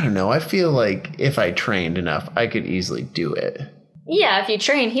 I don't know. I feel like if I trained enough, I could easily do it. Yeah, if you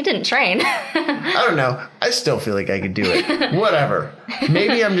train. He didn't train. I don't know. I still feel like I could do it. Whatever.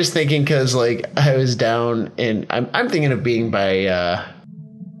 Maybe I'm just thinking because, like, I was down in... I'm thinking of being by...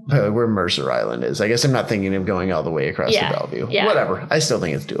 where Mercer Island is. I guess I'm not thinking of going all the way across to Bellevue. Yeah. Whatever. I still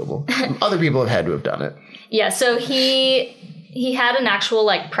think it's doable. Other people have had to have done it. Yeah, so he he had an actual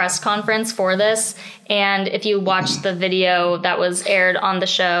like press conference for this, and if you watch the video that was aired on the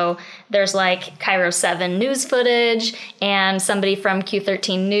show, there's like Cairo 7 news footage, and somebody from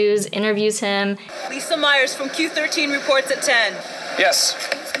Q13 News interviews him. Lisa Myers from Q13 reports at 10. Yes.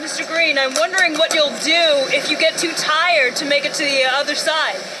 Mr. Green, I'm wondering what you'll do if you get too tired to make it to the other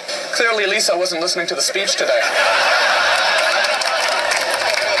side. Clearly, Lisa wasn't listening to the speech today.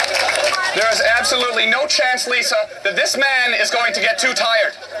 There is absolutely no chance, Lisa, that this man is going to get too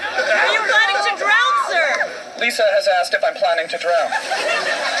tired. Are you planning to drown, sir? Lisa has asked if I'm planning to drown.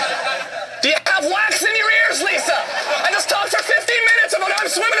 Do you have wax in your ears, Lisa? I just talked for 15 minutes about I'm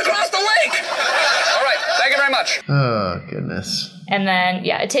swimming across the lake. All right, thank you very much. Oh, goodness. And then,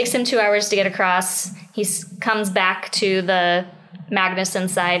 yeah, it takes him 2 hours to get across. He comes back to the Magnuson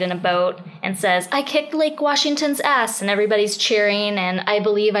side in a boat and says, I kicked Lake Washington's ass, and everybody's cheering, and I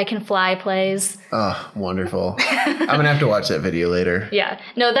believe I can fly plays. Oh, wonderful. I'm going to have to watch that video later. Yeah.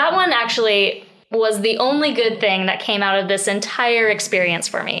 No, that one actually was the only good thing that came out of this entire experience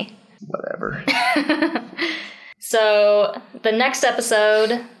for me. Whatever. So, the next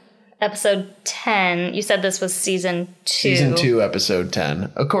episode, episode 10, you said this was season 2. Season 2, episode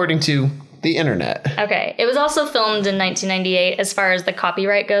 10, according to the internet. Okay. It was also filmed in 1998 as far as the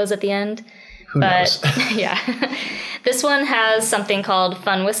copyright goes at the end. Who knows? Yeah. This one has something called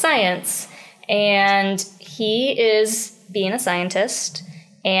Fun with Science. And he is being a scientist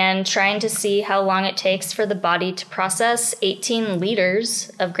and trying to see how long it takes for the body to process 18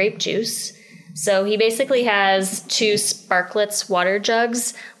 liters of grape juice. So he basically has 2 Sparklets water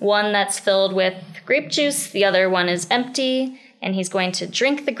jugs, one that's filled with grape juice, the other one is empty, and he's going to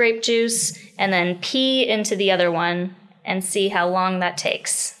drink the grape juice and then pee into the other one and see how long that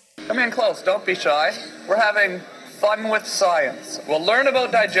takes. Come in close, don't be shy. We're having fun with science. We'll learn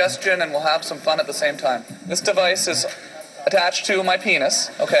about digestion and we'll have some fun at the same time. This device is attached to my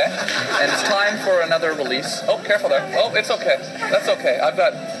penis, okay? And it's time for another release. Oh, careful there. Oh, it's okay. That's okay. I've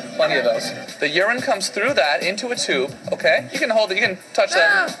got plenty of those. The urine comes through that into a tube, okay? You can hold it, you can touch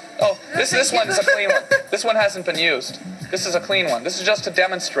that. Oh, this one is a clean one. This one hasn't been used. This is a clean one. This is just to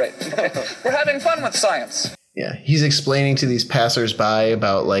demonstrate. Okay? We're having fun with science. Yeah, he's explaining to these passersby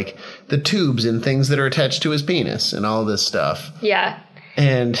about, like, the tubes and things that are attached to his penis and all this stuff. Yeah.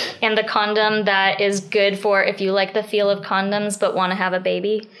 And the condom that is good for if you like the feel of condoms but want to have a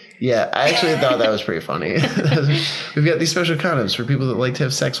baby. yeah, I actually thought that was pretty funny. We've got these special condoms for people that like to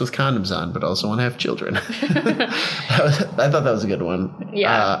have sex with condoms on but also want to have children. I thought that was a good one.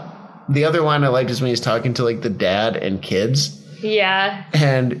 Yeah. The other one I liked is when he's talking to, like, the dad and kids. Yeah.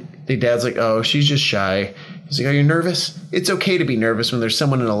 And the dad's like, oh, she's just shy. He's like, are you nervous? It's okay to be nervous when there's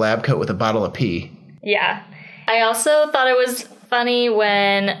someone in a lab coat with a bottle of pee. Yeah. I also thought it was funny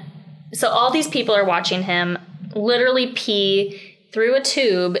so all these people are watching him literally pee through a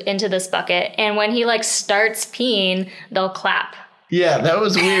tube into this bucket, and when he like starts peeing, they'll clap. Yeah, that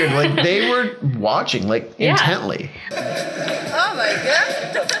was weird. Like, they were watching, like, Yeah. intently. Oh my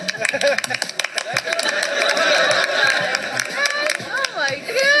god. Oh my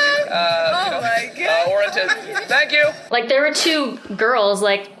god. Oh my god. We're into... Thank you. Like, there were 2 girls,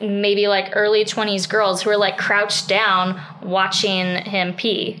 like maybe like early 20s girls, who were like crouched down watching him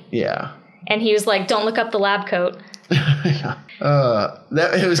pee. Yeah. And he was like, don't look up the lab coat.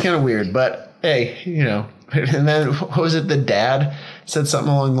 It was kind of weird, but hey, you know. And then, what was it? The dad said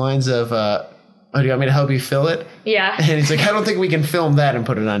something along the lines of, oh, do you want me to help you fill it? Yeah. And he's like, I don't think we can film that and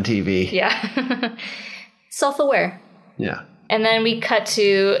put it on TV. Yeah. Self-aware. Yeah. And then we cut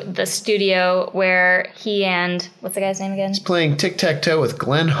to the studio where he and, what's the guy's name again? He's playing tic-tac-toe with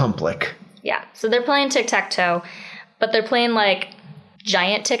Glenn Humplick. Yeah. So they're playing tic-tac-toe, but they're playing like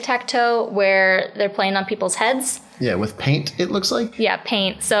giant tic-tac-toe where they're playing on people's heads. Yeah, with paint, it looks like. Yeah,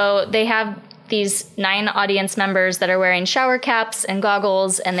 paint. So they have these 9 audience members that are wearing shower caps and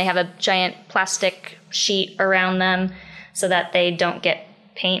goggles, and they have a giant plastic sheet around them so that they don't get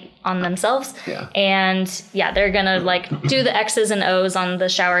paint on themselves. Yeah. And yeah, they're gonna like do the X's and O's on the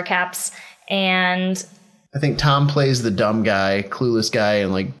shower caps. And I think Tom plays the dumb guy, clueless guy,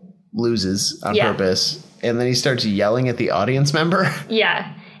 and like loses on purpose. And then he starts yelling at the audience member.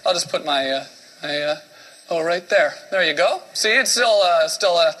 yeah. I'll just put my right there. There you go. See, it's still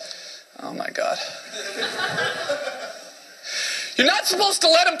oh my god. You're not supposed to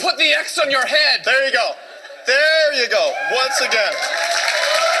let him put the X on your head. There you go. There you go. Once again.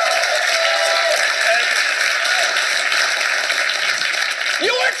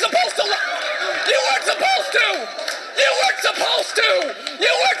 You weren't supposed to. You weren't supposed to. You weren't supposed to.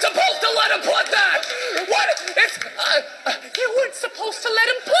 You weren't supposed to let him put that. What? It's You weren't supposed to let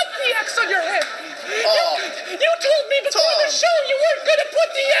him put the X on your head. Oh. You told me before Tom. the show you weren't going to put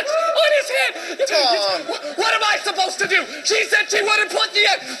the X on his head. Tom. What am I supposed to do? She said she wouldn't put the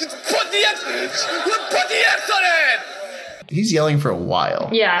X. Put the X on her head. He's yelling for a while.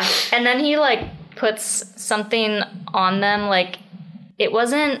 Yeah. And then he, like, puts something on them, like, it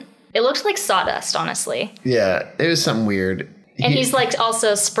looked like sawdust, honestly. Yeah, it was something weird. And he's, like,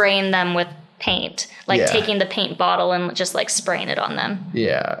 also spraying them with paint. Like, Yeah. taking the paint bottle and just, like, spraying it on them.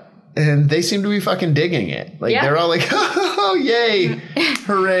 Yeah. And they seem to be fucking digging it. Like, Yeah. they're all like, oh, yay.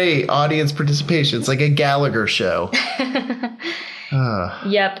 Hooray. Audience participation. It's like a Gallagher show.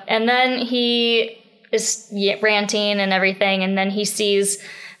 Yep. And then he is ranting and everything. And then he sees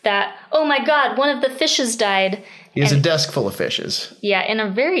that, oh, my God, one of the fishes died. He has a desk full of fishes. Yeah, in a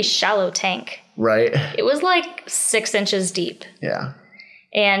very shallow tank. Right? It was like 6 inches deep. Yeah.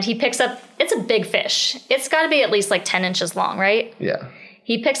 And he picks up, it's a big fish. It's got to be at least like 10 inches long, right? Yeah.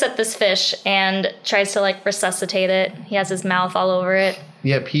 He picks up this fish and tries to like resuscitate it. He has his mouth all over it.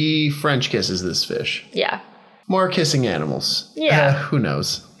 Yep, he French kisses this fish. Yeah. More kissing animals. Yeah. Who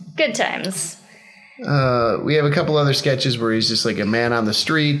knows? Good times. We have a couple other sketches where he's just like a man on the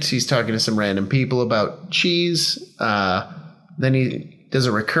street. He's talking to some random people about cheese. Then he does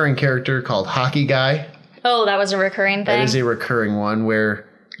a recurring character called Hockey Guy. Oh, that was a recurring thing? That is a recurring one where...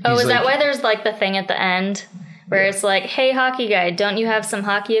 Oh, he's is that like- why there's like the thing at the end? Where it's like, hey, hockey guy, don't you have some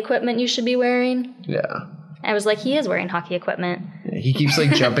hockey equipment you should be wearing? Yeah. I was like, he is wearing hockey equipment. He keeps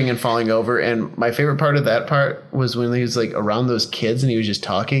like jumping and falling over. And my favorite part of that part was when he was like around those kids and he was just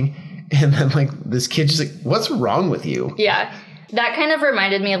talking. And then like this kid just like, what's wrong with you? Yeah. That kind of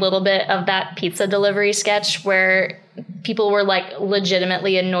reminded me a little bit of that pizza delivery sketch where people were like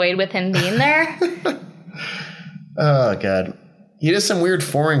legitimately annoyed with him being there. Oh, God. He does some weird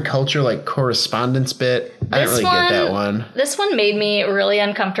foreign culture like correspondence bit. I didn't really get that one. This one made me really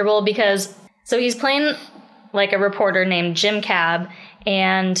uncomfortable because, so he's playing like a reporter named Jim Cab,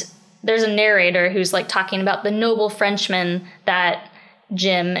 and there's a narrator who's like talking about the noble Frenchman that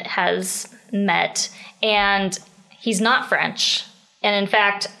Jim has met, and he's not French. And in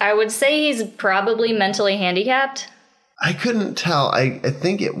fact, I would say he's probably mentally handicapped. I couldn't tell. I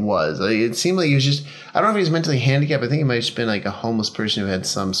think it was. It seemed like he was just... I don't know if he was mentally handicapped. I think he might have just been like a homeless person who had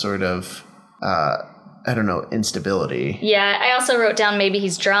some sort of, I don't know, instability. Yeah, I also wrote down maybe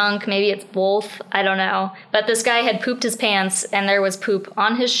he's drunk, maybe it's both, I don't know. But this guy had pooped his pants, and there was poop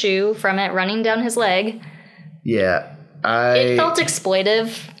on his shoe from it running down his leg. Yeah. It felt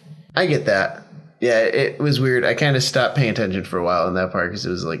exploitive. I get that. Yeah, it was weird. I kind of stopped paying attention for a while in that part because it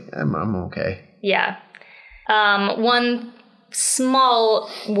was like, I'm okay. Yeah. One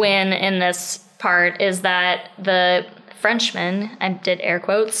small win in this part is that the Frenchman, I did air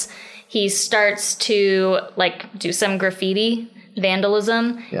quotes, he starts to like do some graffiti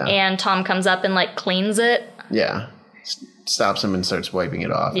vandalism, Yeah. and Tom comes up and like cleans it. Yeah. Stops him and starts wiping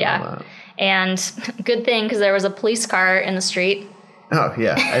it off. Yeah. And all that. And good thing, because there was a police car in the street. Oh,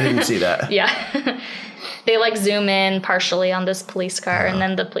 yeah. I didn't see that. Yeah. They like zoom in partially on this police car, and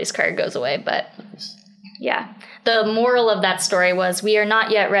then the police car goes away. But yeah, the moral of that story was we are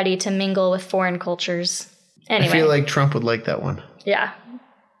not yet ready to mingle with foreign cultures. Anyway, I feel like Trump would like that one. yeah,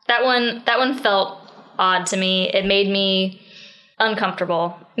 that one felt odd to me. It made me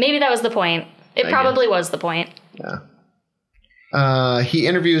uncomfortable. Maybe that was the point. It probably was the point. Yeah. He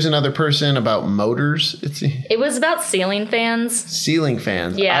interviews another person about motors. It was about ceiling fans. Ceiling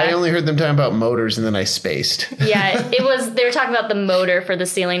fans. Yeah. I only heard them talking about motors and then I spaced. Yeah, they were talking about the motor for the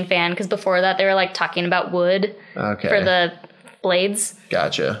ceiling fan, because before that they were like talking about wood Okay. for the blades.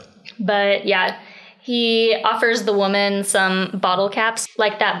 Gotcha. But yeah, he offers the woman some bottle caps,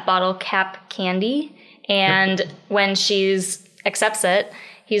 like that bottle cap candy. And when she's accepts it,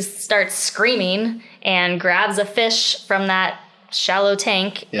 he starts screaming and grabs a fish from that shallow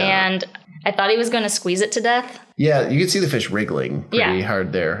tank. Yeah. And I thought he was going to squeeze it to death. Yeah, you could see the fish wriggling pretty Yeah.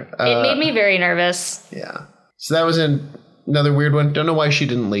 hard there. It made me very nervous. Yeah. So that was another weird one. Don't know why she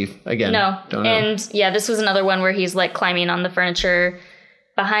didn't leave. Again. No. Don't know. And yeah, this was another one where he's like climbing on the furniture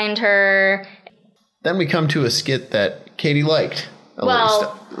behind her. Then we come to a skit that Katie liked.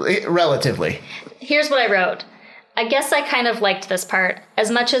 Relatively. Here's what I wrote. I guess I kind of liked this part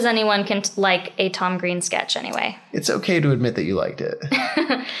as much as anyone can like a Tom Green sketch anyway. It's okay to admit that you liked it.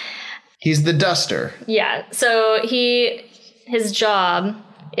 He's the duster. Yeah, so his job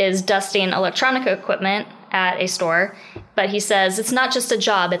is dusting electronic equipment at a store, but he says it's not just a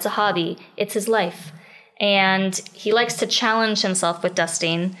job, it's a hobby, it's his life. And he likes to challenge himself with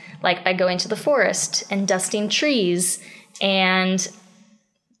dusting, like by going to the forest and dusting trees. And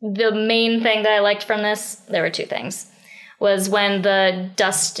the main thing that I liked from this, there were two things. was when the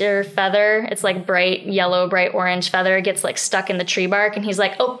duster feather, it's like bright yellow, bright orange feather, gets like stuck in the tree bark. And he's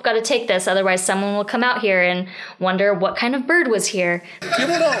like, oh, gotta take this. Otherwise someone will come out here and wonder what kind of bird was here.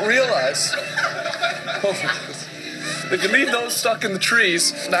 People don't realize if you leave those stuck in the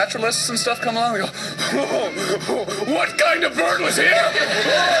trees, naturalists and stuff come along and go, oh, what kind of bird was here?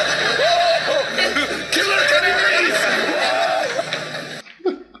 Killer canaries!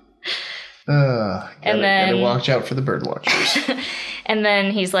 Gotta watch out for the bird watchers. And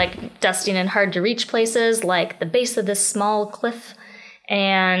then he's like dusting in hard to reach places like the base of this small cliff.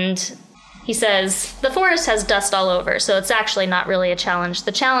 And he says the forest has dust all over, so it's actually not really a challenge.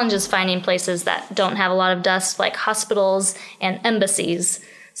 The challenge is finding places that don't have a lot of dust, like hospitals and embassies.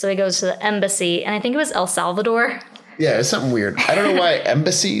 So he goes to the embassy, and I think it was El Salvador. Yeah, it's something weird. I don't know why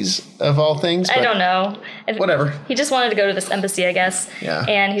embassies of all things. But I don't know. Whatever. He just wanted to go to this embassy, I guess. Yeah.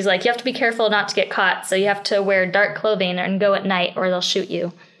 And he's like, you have to be careful not to get caught, so you have to wear dark clothing and go at night or they'll shoot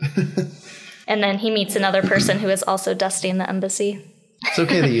you. And then he meets another person who is also dusting the embassy. It's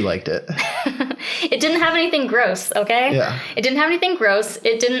okay that you liked it. It didn't have anything gross, okay? Yeah. It didn't have anything gross.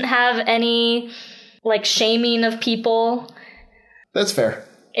 It didn't have any, like, shaming of people. That's fair.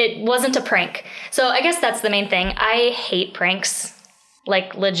 It wasn't a prank. So I guess that's the main thing. I hate pranks.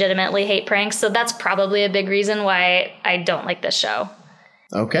 Like, legitimately hate pranks. So that's probably a big reason why I don't like this show.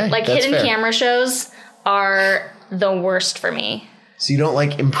 Okay. Like, that's hidden fair. camera shows are the worst for me. So you don't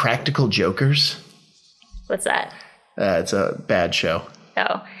like Impractical Jokers? What's that? It's a bad show.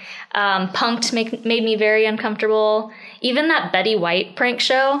 Oh. Punk'd made me very uncomfortable. Even that Betty White prank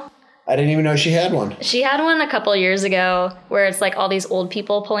show. I didn't even know she had one. She had one a couple years ago where it's like all these old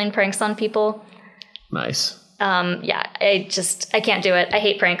people pulling pranks on people. Nice. Yeah, I can't do it. I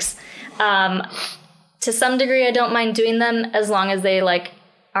hate pranks. To some degree, I don't mind doing them as long as they like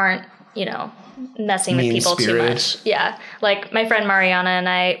aren't, messing with people too much. Yeah. Like my friend Mariana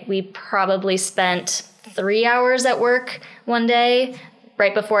and we probably spent 3 hours at work one day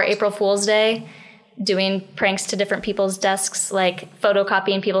right before April Fool's Day doing pranks to different people's desks, like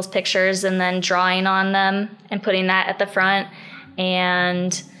photocopying people's pictures and then drawing on them and putting that at the front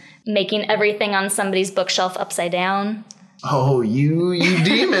and making everything on somebody's bookshelf upside down. Oh, you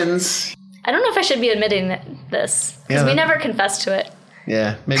demons. I don't know if I should be admitting this because we never confessed to it.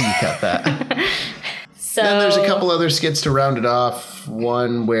 Yeah, maybe you cut that. So then there's a couple other skits to round it off.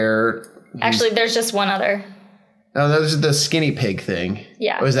 One where... Actually, there's just one other. Oh, that was the skinny pig thing.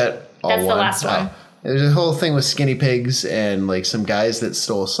 Yeah. Or is that all That's one? the last one. There's a whole thing with skinny pigs and like some guys that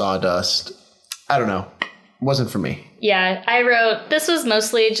stole sawdust. I don't know. Wasn't for me. Yeah, I wrote, this was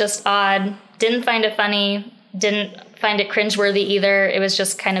mostly just odd. Didn't find it funny. Didn't find it cringeworthy either. It was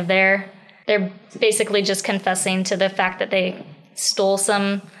just kind of there. They're basically just confessing to the fact that they stole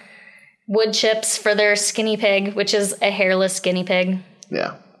some wood chips for their skinny pig, which is a hairless guinea pig.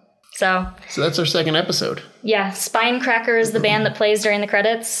 Yeah. So that's our second episode. Yeah, Spinecracker is the band that plays during the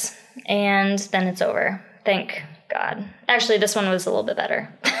credits, and then it's over. Thank God. Actually, this one was a little bit better.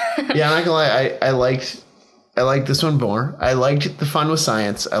 Yeah, I'm not gonna lie. I liked this one more. I liked the fun with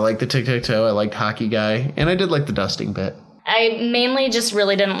science. I liked the tic-tac-toe. I liked Hockey Guy, and I did like the dusting bit. I mainly just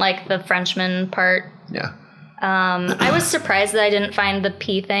really didn't like the Frenchman part. Yeah. I was surprised that I didn't find the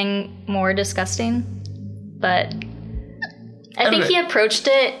pee thing more disgusting, but I think he approached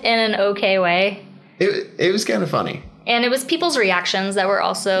it in an okay way. It was kind of funny. And it was people's reactions that were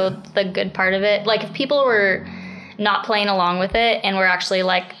also the good part of it. Like, if people were not playing along with it and were actually,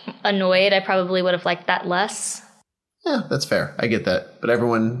 like, annoyed, I probably would have liked that less. Yeah, that's fair. I get that. But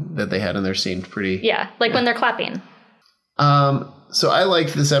everyone that they had in there seemed pretty... Yeah, when they're clapping. So I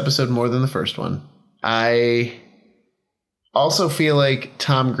liked this episode more than the first one. I also feel like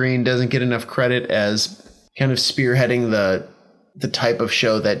Tom Green doesn't get enough credit as kind of spearheading the type of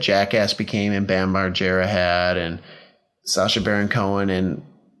show that Jackass became and Bam Margera had and Sacha Baron Cohen. And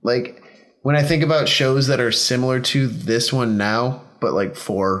like, when I think about shows that are similar to this one now, but like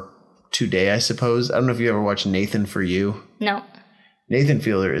for today, I suppose. I don't know if you ever watched Nathan For You. No. Nathan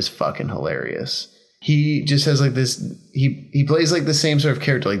Fielder is fucking hilarious. He just has like this, he plays like the same sort of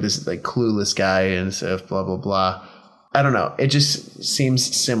character, like this like clueless guy and stuff, blah, blah, blah. I don't know. It just seems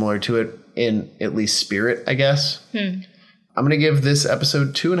similar to it in at least spirit, I guess. I'm going to give this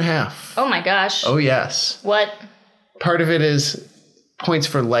episode 2.5. Oh my gosh. Oh, yes. What? Part of it is points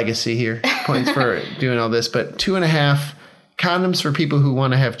for legacy here, points for doing all this, but 2.5 condoms for people who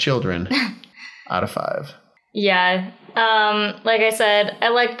want to have children out of 5. Yeah. Like I said, I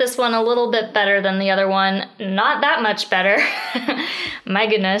liked this one a little bit better than the other one. Not that much better. My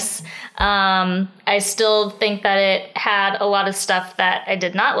goodness. I still think that it had a lot of stuff that I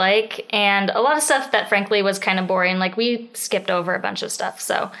did not like, and a lot of stuff that frankly was kind of boring. Like, we skipped over a bunch of stuff.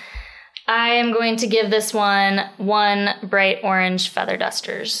 So I am going to give this one bright orange feather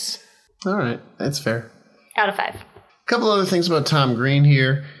dusters. All right. That's fair. Out of 5. A couple other things about Tom Green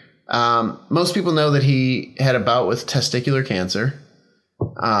here. Most people know that he had a bout with testicular cancer.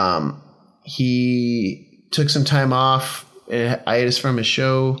 He took some time off, hiatus from his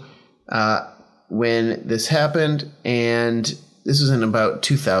show, when this happened, and this was in about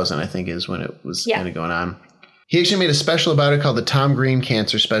 2000, I think, is when it was kind of going on. He actually made a special about it called the Tom Green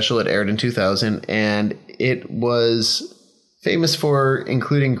Cancer Special. It aired in 2000, and it was famous for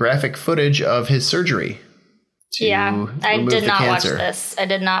including graphic footage of his surgery. I did not watch this. I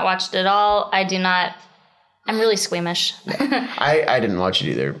did not watch it at all. I'm really squeamish. I didn't watch it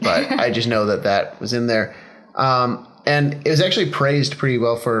either, but I just know that was in there. And it was actually praised pretty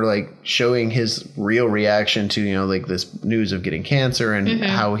well for like showing his real reaction to, you know, like this news of getting cancer and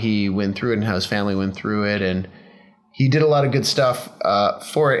how he went through it and how his family went through it. And he did a lot of good stuff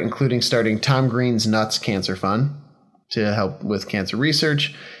for it, including starting Tom Green's Nuts Cancer Fund to help with cancer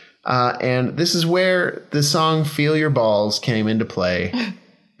research. And this is where the song Feel Your Balls came into play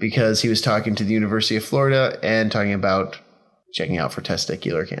because he was talking to the University of Florida and talking about checking out for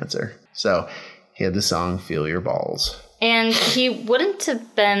testicular cancer. So he had the song Feel Your Balls. And he wouldn't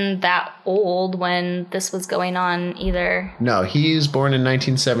have been that old when this was going on either. No, he was born in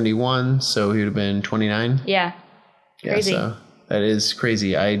 1971, so he would have been 29. Yeah. Crazy. Yeah, so that is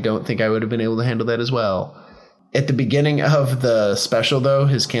crazy. I don't think I would have been able to handle that as well. At the beginning of the special, though,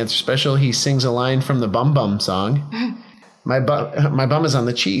 his cancer special, he sings a line from the Bum Bum song. My bum is on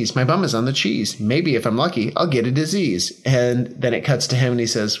the cheese. My bum is on the cheese. Maybe if I'm lucky, I'll get a disease. And then it cuts to him and he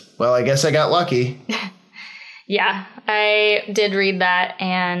says, well, I guess I got lucky. Yeah, I did read that.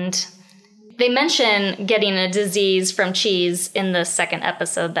 And they mention getting a disease from cheese in the second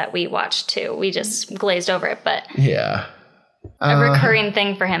episode that we watched, too. We just glazed over it, but yeah, a recurring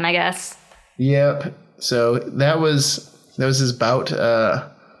thing for him, I guess. Yep. So that was his bout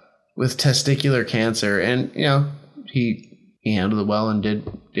with testicular cancer, and you know he handled it well and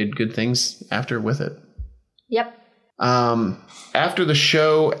did good things after with it. Yep. After the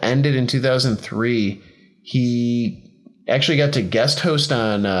show ended in 2003, he actually got to guest host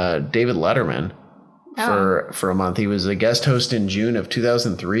on David Letterman for a month. He was a guest host in June of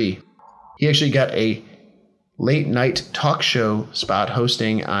 2003. He actually got a late night talk show spot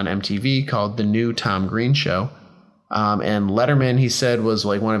hosting on MTV called The New Tom Green Show. And Letterman, he said, was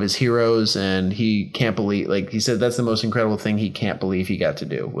like one of his heroes, and he can't believe, like he said, that's the most incredible thing he can't believe he got to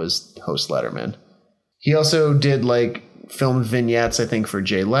do was host Letterman. He also did like filmed vignettes, I think, for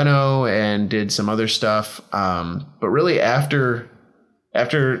Jay Leno and did some other stuff. But really after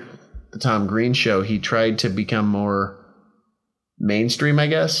the Tom Green Show, he tried to become more mainstream, I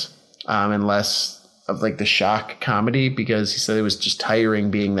guess, and less of like the shock comedy, because he said it was just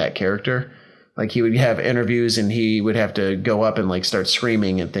tiring being that character. Like he would have interviews and he would have to go up and like start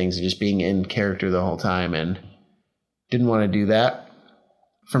screaming and things and just being in character the whole time, and didn't want to do that.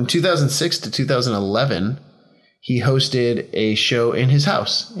 From 2006 to 2011, he hosted a show in his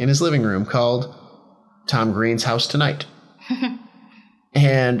house, in his living room, called Tom Green's House Tonight.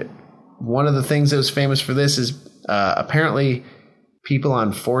 And one of the things that was famous for this is apparently people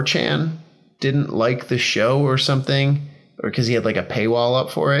on 4chan didn't like the show or something, or because he had like a paywall up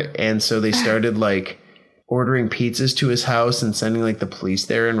for it. And so they started like ordering pizzas to his house and sending like the police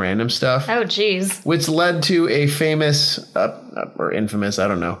there and random stuff. Oh, geez. Which led to a famous or infamous, I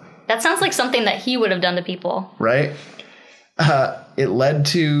don't know. That sounds like something that he would have done to people. Right? It led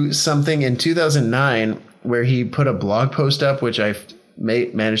to something in 2009 where he put a blog post up, which I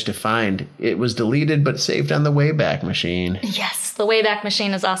managed to find. It was deleted but saved on the Wayback Machine. Yes, the Wayback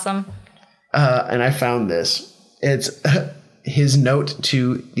Machine is awesome. And I found this. It's his note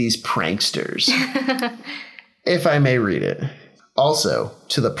to these pranksters. If I may read it. Also,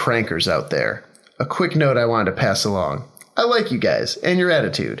 to the prankers out there, a quick note I wanted to pass along. I like you guys and your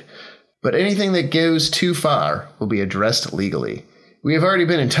attitude, but anything that goes too far will be addressed legally. We have already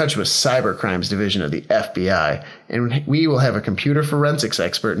been in touch with Cybercrimes Division of the FBI, and we will have a computer forensics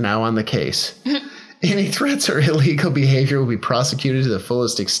expert now on the case. Any threats or illegal behavior will be prosecuted to the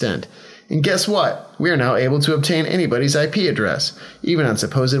fullest extent. And guess what? We are now able to obtain anybody's IP address, even on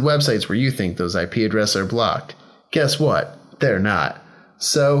supposed websites where you think those IP addresses are blocked. Guess what? They're not.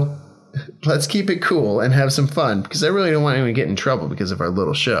 So let's keep it cool and have some fun, because I really don't want anyone to get in trouble because of our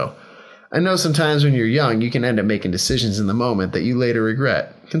little show. I know sometimes when you're young, you can end up making decisions in the moment that you later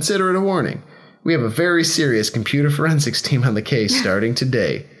regret. Consider it a warning. We have a very serious computer forensics team on the case starting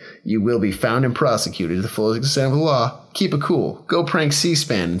today. You will be found and prosecuted to the fullest extent of the law. Keep it cool. Go prank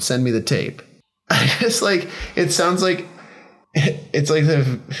C-SPAN and send me the tape. It's like, it sounds like, it's like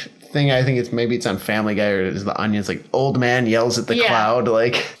the thing, I think it's on Family Guy or it's The Onion. It's like, old man yells at the cloud.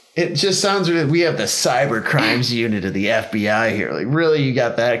 Like, it just sounds weird. We have the cyber crimes unit of the FBI here. Like, really? You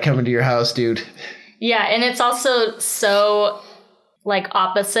got that coming to your house, dude? Yeah, and it's also so, like,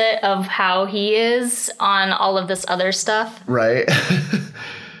 opposite of how he is on all of this other stuff. Right.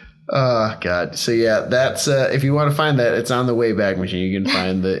 Oh, God. So, yeah, that's, if you want to find that, it's on the Wayback Machine. You can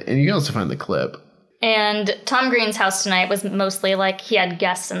find and you can also find the clip. And Tom Green's house tonight was mostly like he had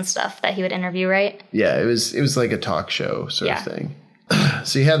guests and stuff that he would interview, right? Yeah, it was like a talk show sort of thing.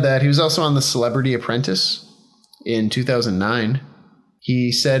 So he had that. He was also on The Celebrity Apprentice in 2009.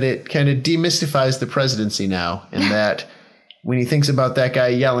 He said it kind of demystifies the presidency now, and that when he thinks about that guy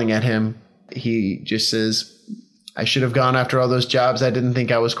yelling at him, he just says, I should have gone after all those jobs I didn't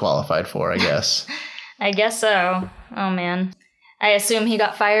think I was qualified for, I guess. I guess so. Oh, man. I assume he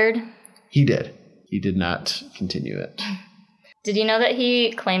got fired? He did. He did not continue it. Did you know that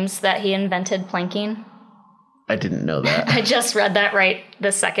he claims that he invented planking? I didn't know that. I just read that right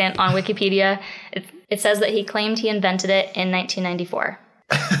this second on Wikipedia. It says that he claimed he invented it in 1994.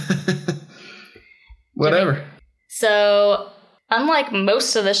 Whatever. So, unlike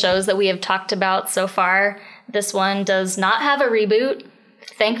most of the shows that we have talked about so far, this one does not have a reboot.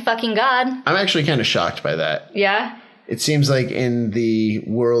 Thank fucking God. I'm actually kind of shocked by that. Yeah? It seems like in the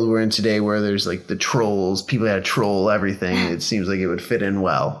world we're in today where there's like the trolls, people had to troll everything, it seems like it would fit in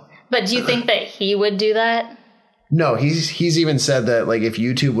well. But do you think that he would do that? No, he's even said that like if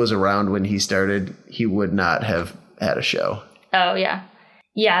YouTube was around when he started, he would not have had a show. Oh, yeah.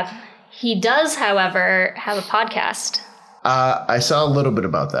 Yeah. He does, however, have a podcast. I saw a little bit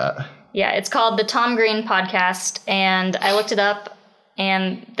about that. Yeah, it's called The Tom Green Podcast, and I looked it up,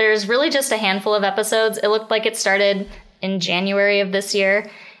 and there's really just a handful of episodes. It looked like it started in January of this year,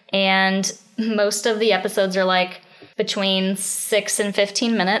 and most of the episodes are like between 6 and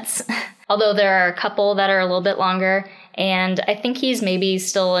 15 minutes, although there are a couple that are a little bit longer, and I think he's maybe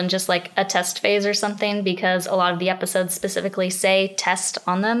still in just like a test phase or something, because a lot of the episodes specifically say test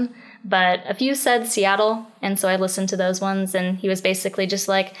on them, but a few said Seattle, and so I listened to those ones, and he was basically just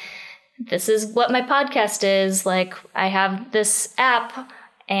like, this is what my podcast is. Like, I have this app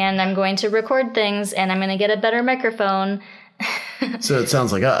and I'm going to record things and I'm going to get a better microphone. So it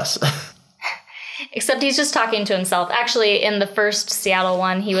sounds like us. Except he's just talking to himself. Actually, in the first Seattle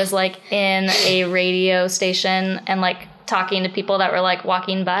one, he was like in a radio station and like talking to people that were like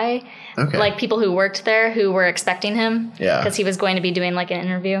walking by. Okay. Like people who worked there who were expecting him. Yeah. Because he was going to be doing like an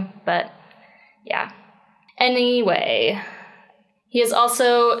interview. But yeah. Anyway, he is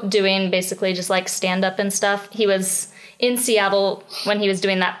also doing basically just like stand-up and stuff. He was in Seattle when he was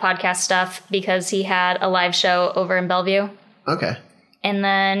doing that podcast stuff because he had a live show over in Bellevue. Okay. And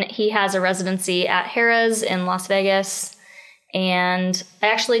then he has a residency at Harrah's in Las Vegas. And I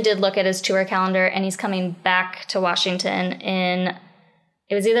actually did look at his tour calendar, and he's coming back to Washington in,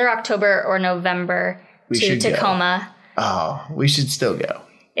 it was either October or November to Tacoma. Go. Oh, we should still go.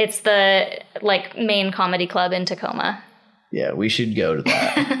 It's the like main comedy club in Tacoma. Yeah, we should go to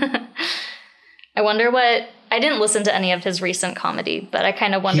that. I wonder what... I didn't listen to any of his recent comedy, but I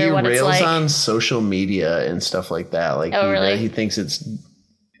kind of wonder what it's like. He rails on social media and stuff like that. Like, really? He thinks it's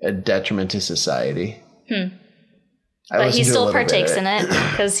a detriment to society. But he still partakes in it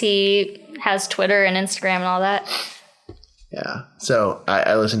because he has Twitter and Instagram and all that. Yeah. So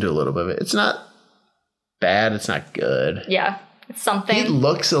I listened to a little bit of it. It's not bad. It's not good. Yeah. It's something. He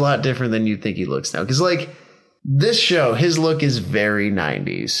looks a lot different than you'd think he looks now. Because, like... This show, his look is very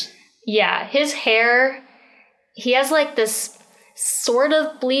 90s. Yeah, his hair, he has like this sort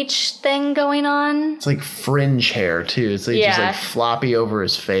of bleach thing going on. It's like fringe hair, too. It's like just like floppy over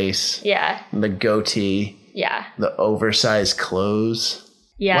his face. Yeah. And the goatee. Yeah. The oversized clothes.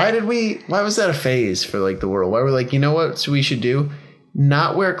 Yeah. Why was that a phase for like the world? Why were we like, you know what we should do?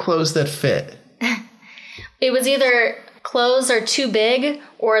 Not wear clothes that fit. It was either clothes are too big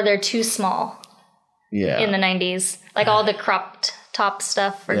or they're too small. Yeah. In the 90s. Like all the cropped top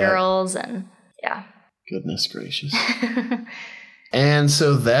stuff for girls and yeah. Goodness gracious. And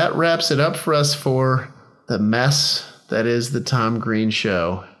so that wraps it up for us for the mess that is the Tom Green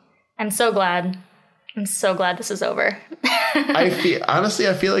Show. I'm so glad this is over. I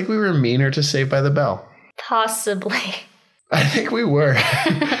feel like we were meaner to Saved by the Bell. Possibly. I think we were.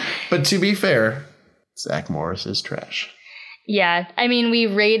 But to be fair, Zach Morris is trash. Yeah, I mean, we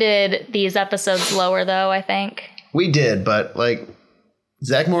rated these episodes lower, though, I think. We did, but, like,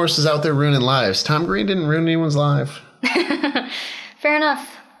 Zach Morris is out there ruining lives. Tom Green didn't ruin anyone's life. Fair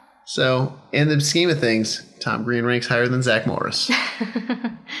enough. So, in the scheme of things, Tom Green ranks higher than Zach Morris.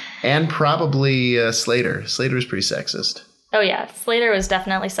 And probably Slater. Slater's pretty sexist. Oh, yeah, Slater was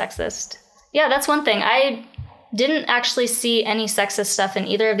definitely sexist. Yeah, that's one thing. I didn't actually see any sexist stuff in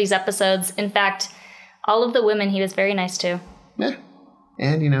either of these episodes. In fact, all of the women he was very nice to. Yeah.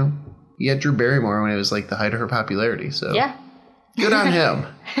 And, you know, he had Drew Barrymore when it was like the height of her popularity. So yeah. Good on him.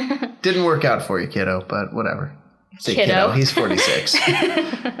 Didn't work out for you, kiddo, but whatever. Say Kiddo. He's 46.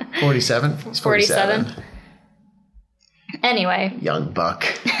 47? He's 47. Anyway. Young buck.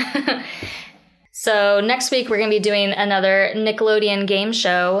 So next week we're going to be doing another Nickelodeon game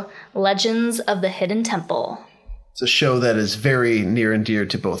show, Legends of the Hidden Temple. It's a show that is very near and dear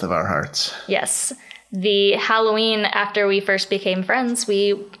to both of our hearts. Yes. The Halloween after we first became friends,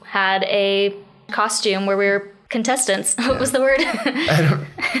 we had a costume where we were contestants. What was the word?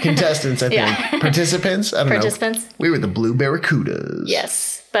 Contestants, I think. Yeah. Participants? I don't Participants. know. We were the Blue Barracudas.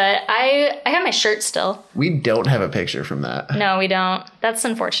 Yes. But I have my shirt still. We don't have a picture from that. No, we don't. That's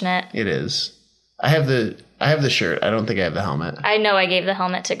unfortunate. It is. I have the shirt. I don't think I have the helmet. I know I gave the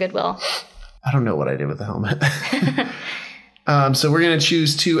helmet to Goodwill. I don't know what I did with the helmet. So we're going to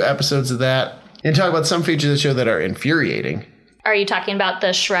choose 2 episodes of that and talk about some features of the show that are infuriating. Are you talking about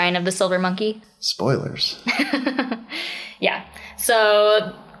the Shrine of the Silver Monkey? Spoilers. Yeah.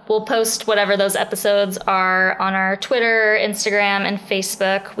 So we'll post whatever those episodes are on our Twitter, Instagram, and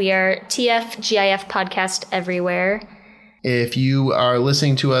Facebook. We are TFGIF Podcast everywhere. If you are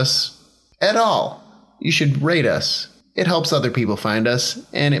listening to us at all, you should rate us. It helps other people find us,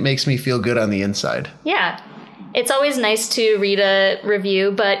 and it makes me feel good on the inside. Yeah. It's always nice to read a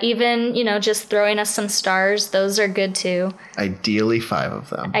review, but even, just throwing us some stars, those are good too. Ideally 5 of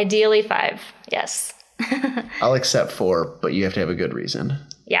them. Ideally 5, yes. I'll accept 4, but you have to have a good reason.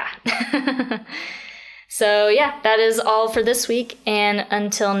 Yeah. So, yeah, that is all for this week, and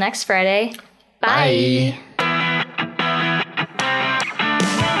until next Friday, bye.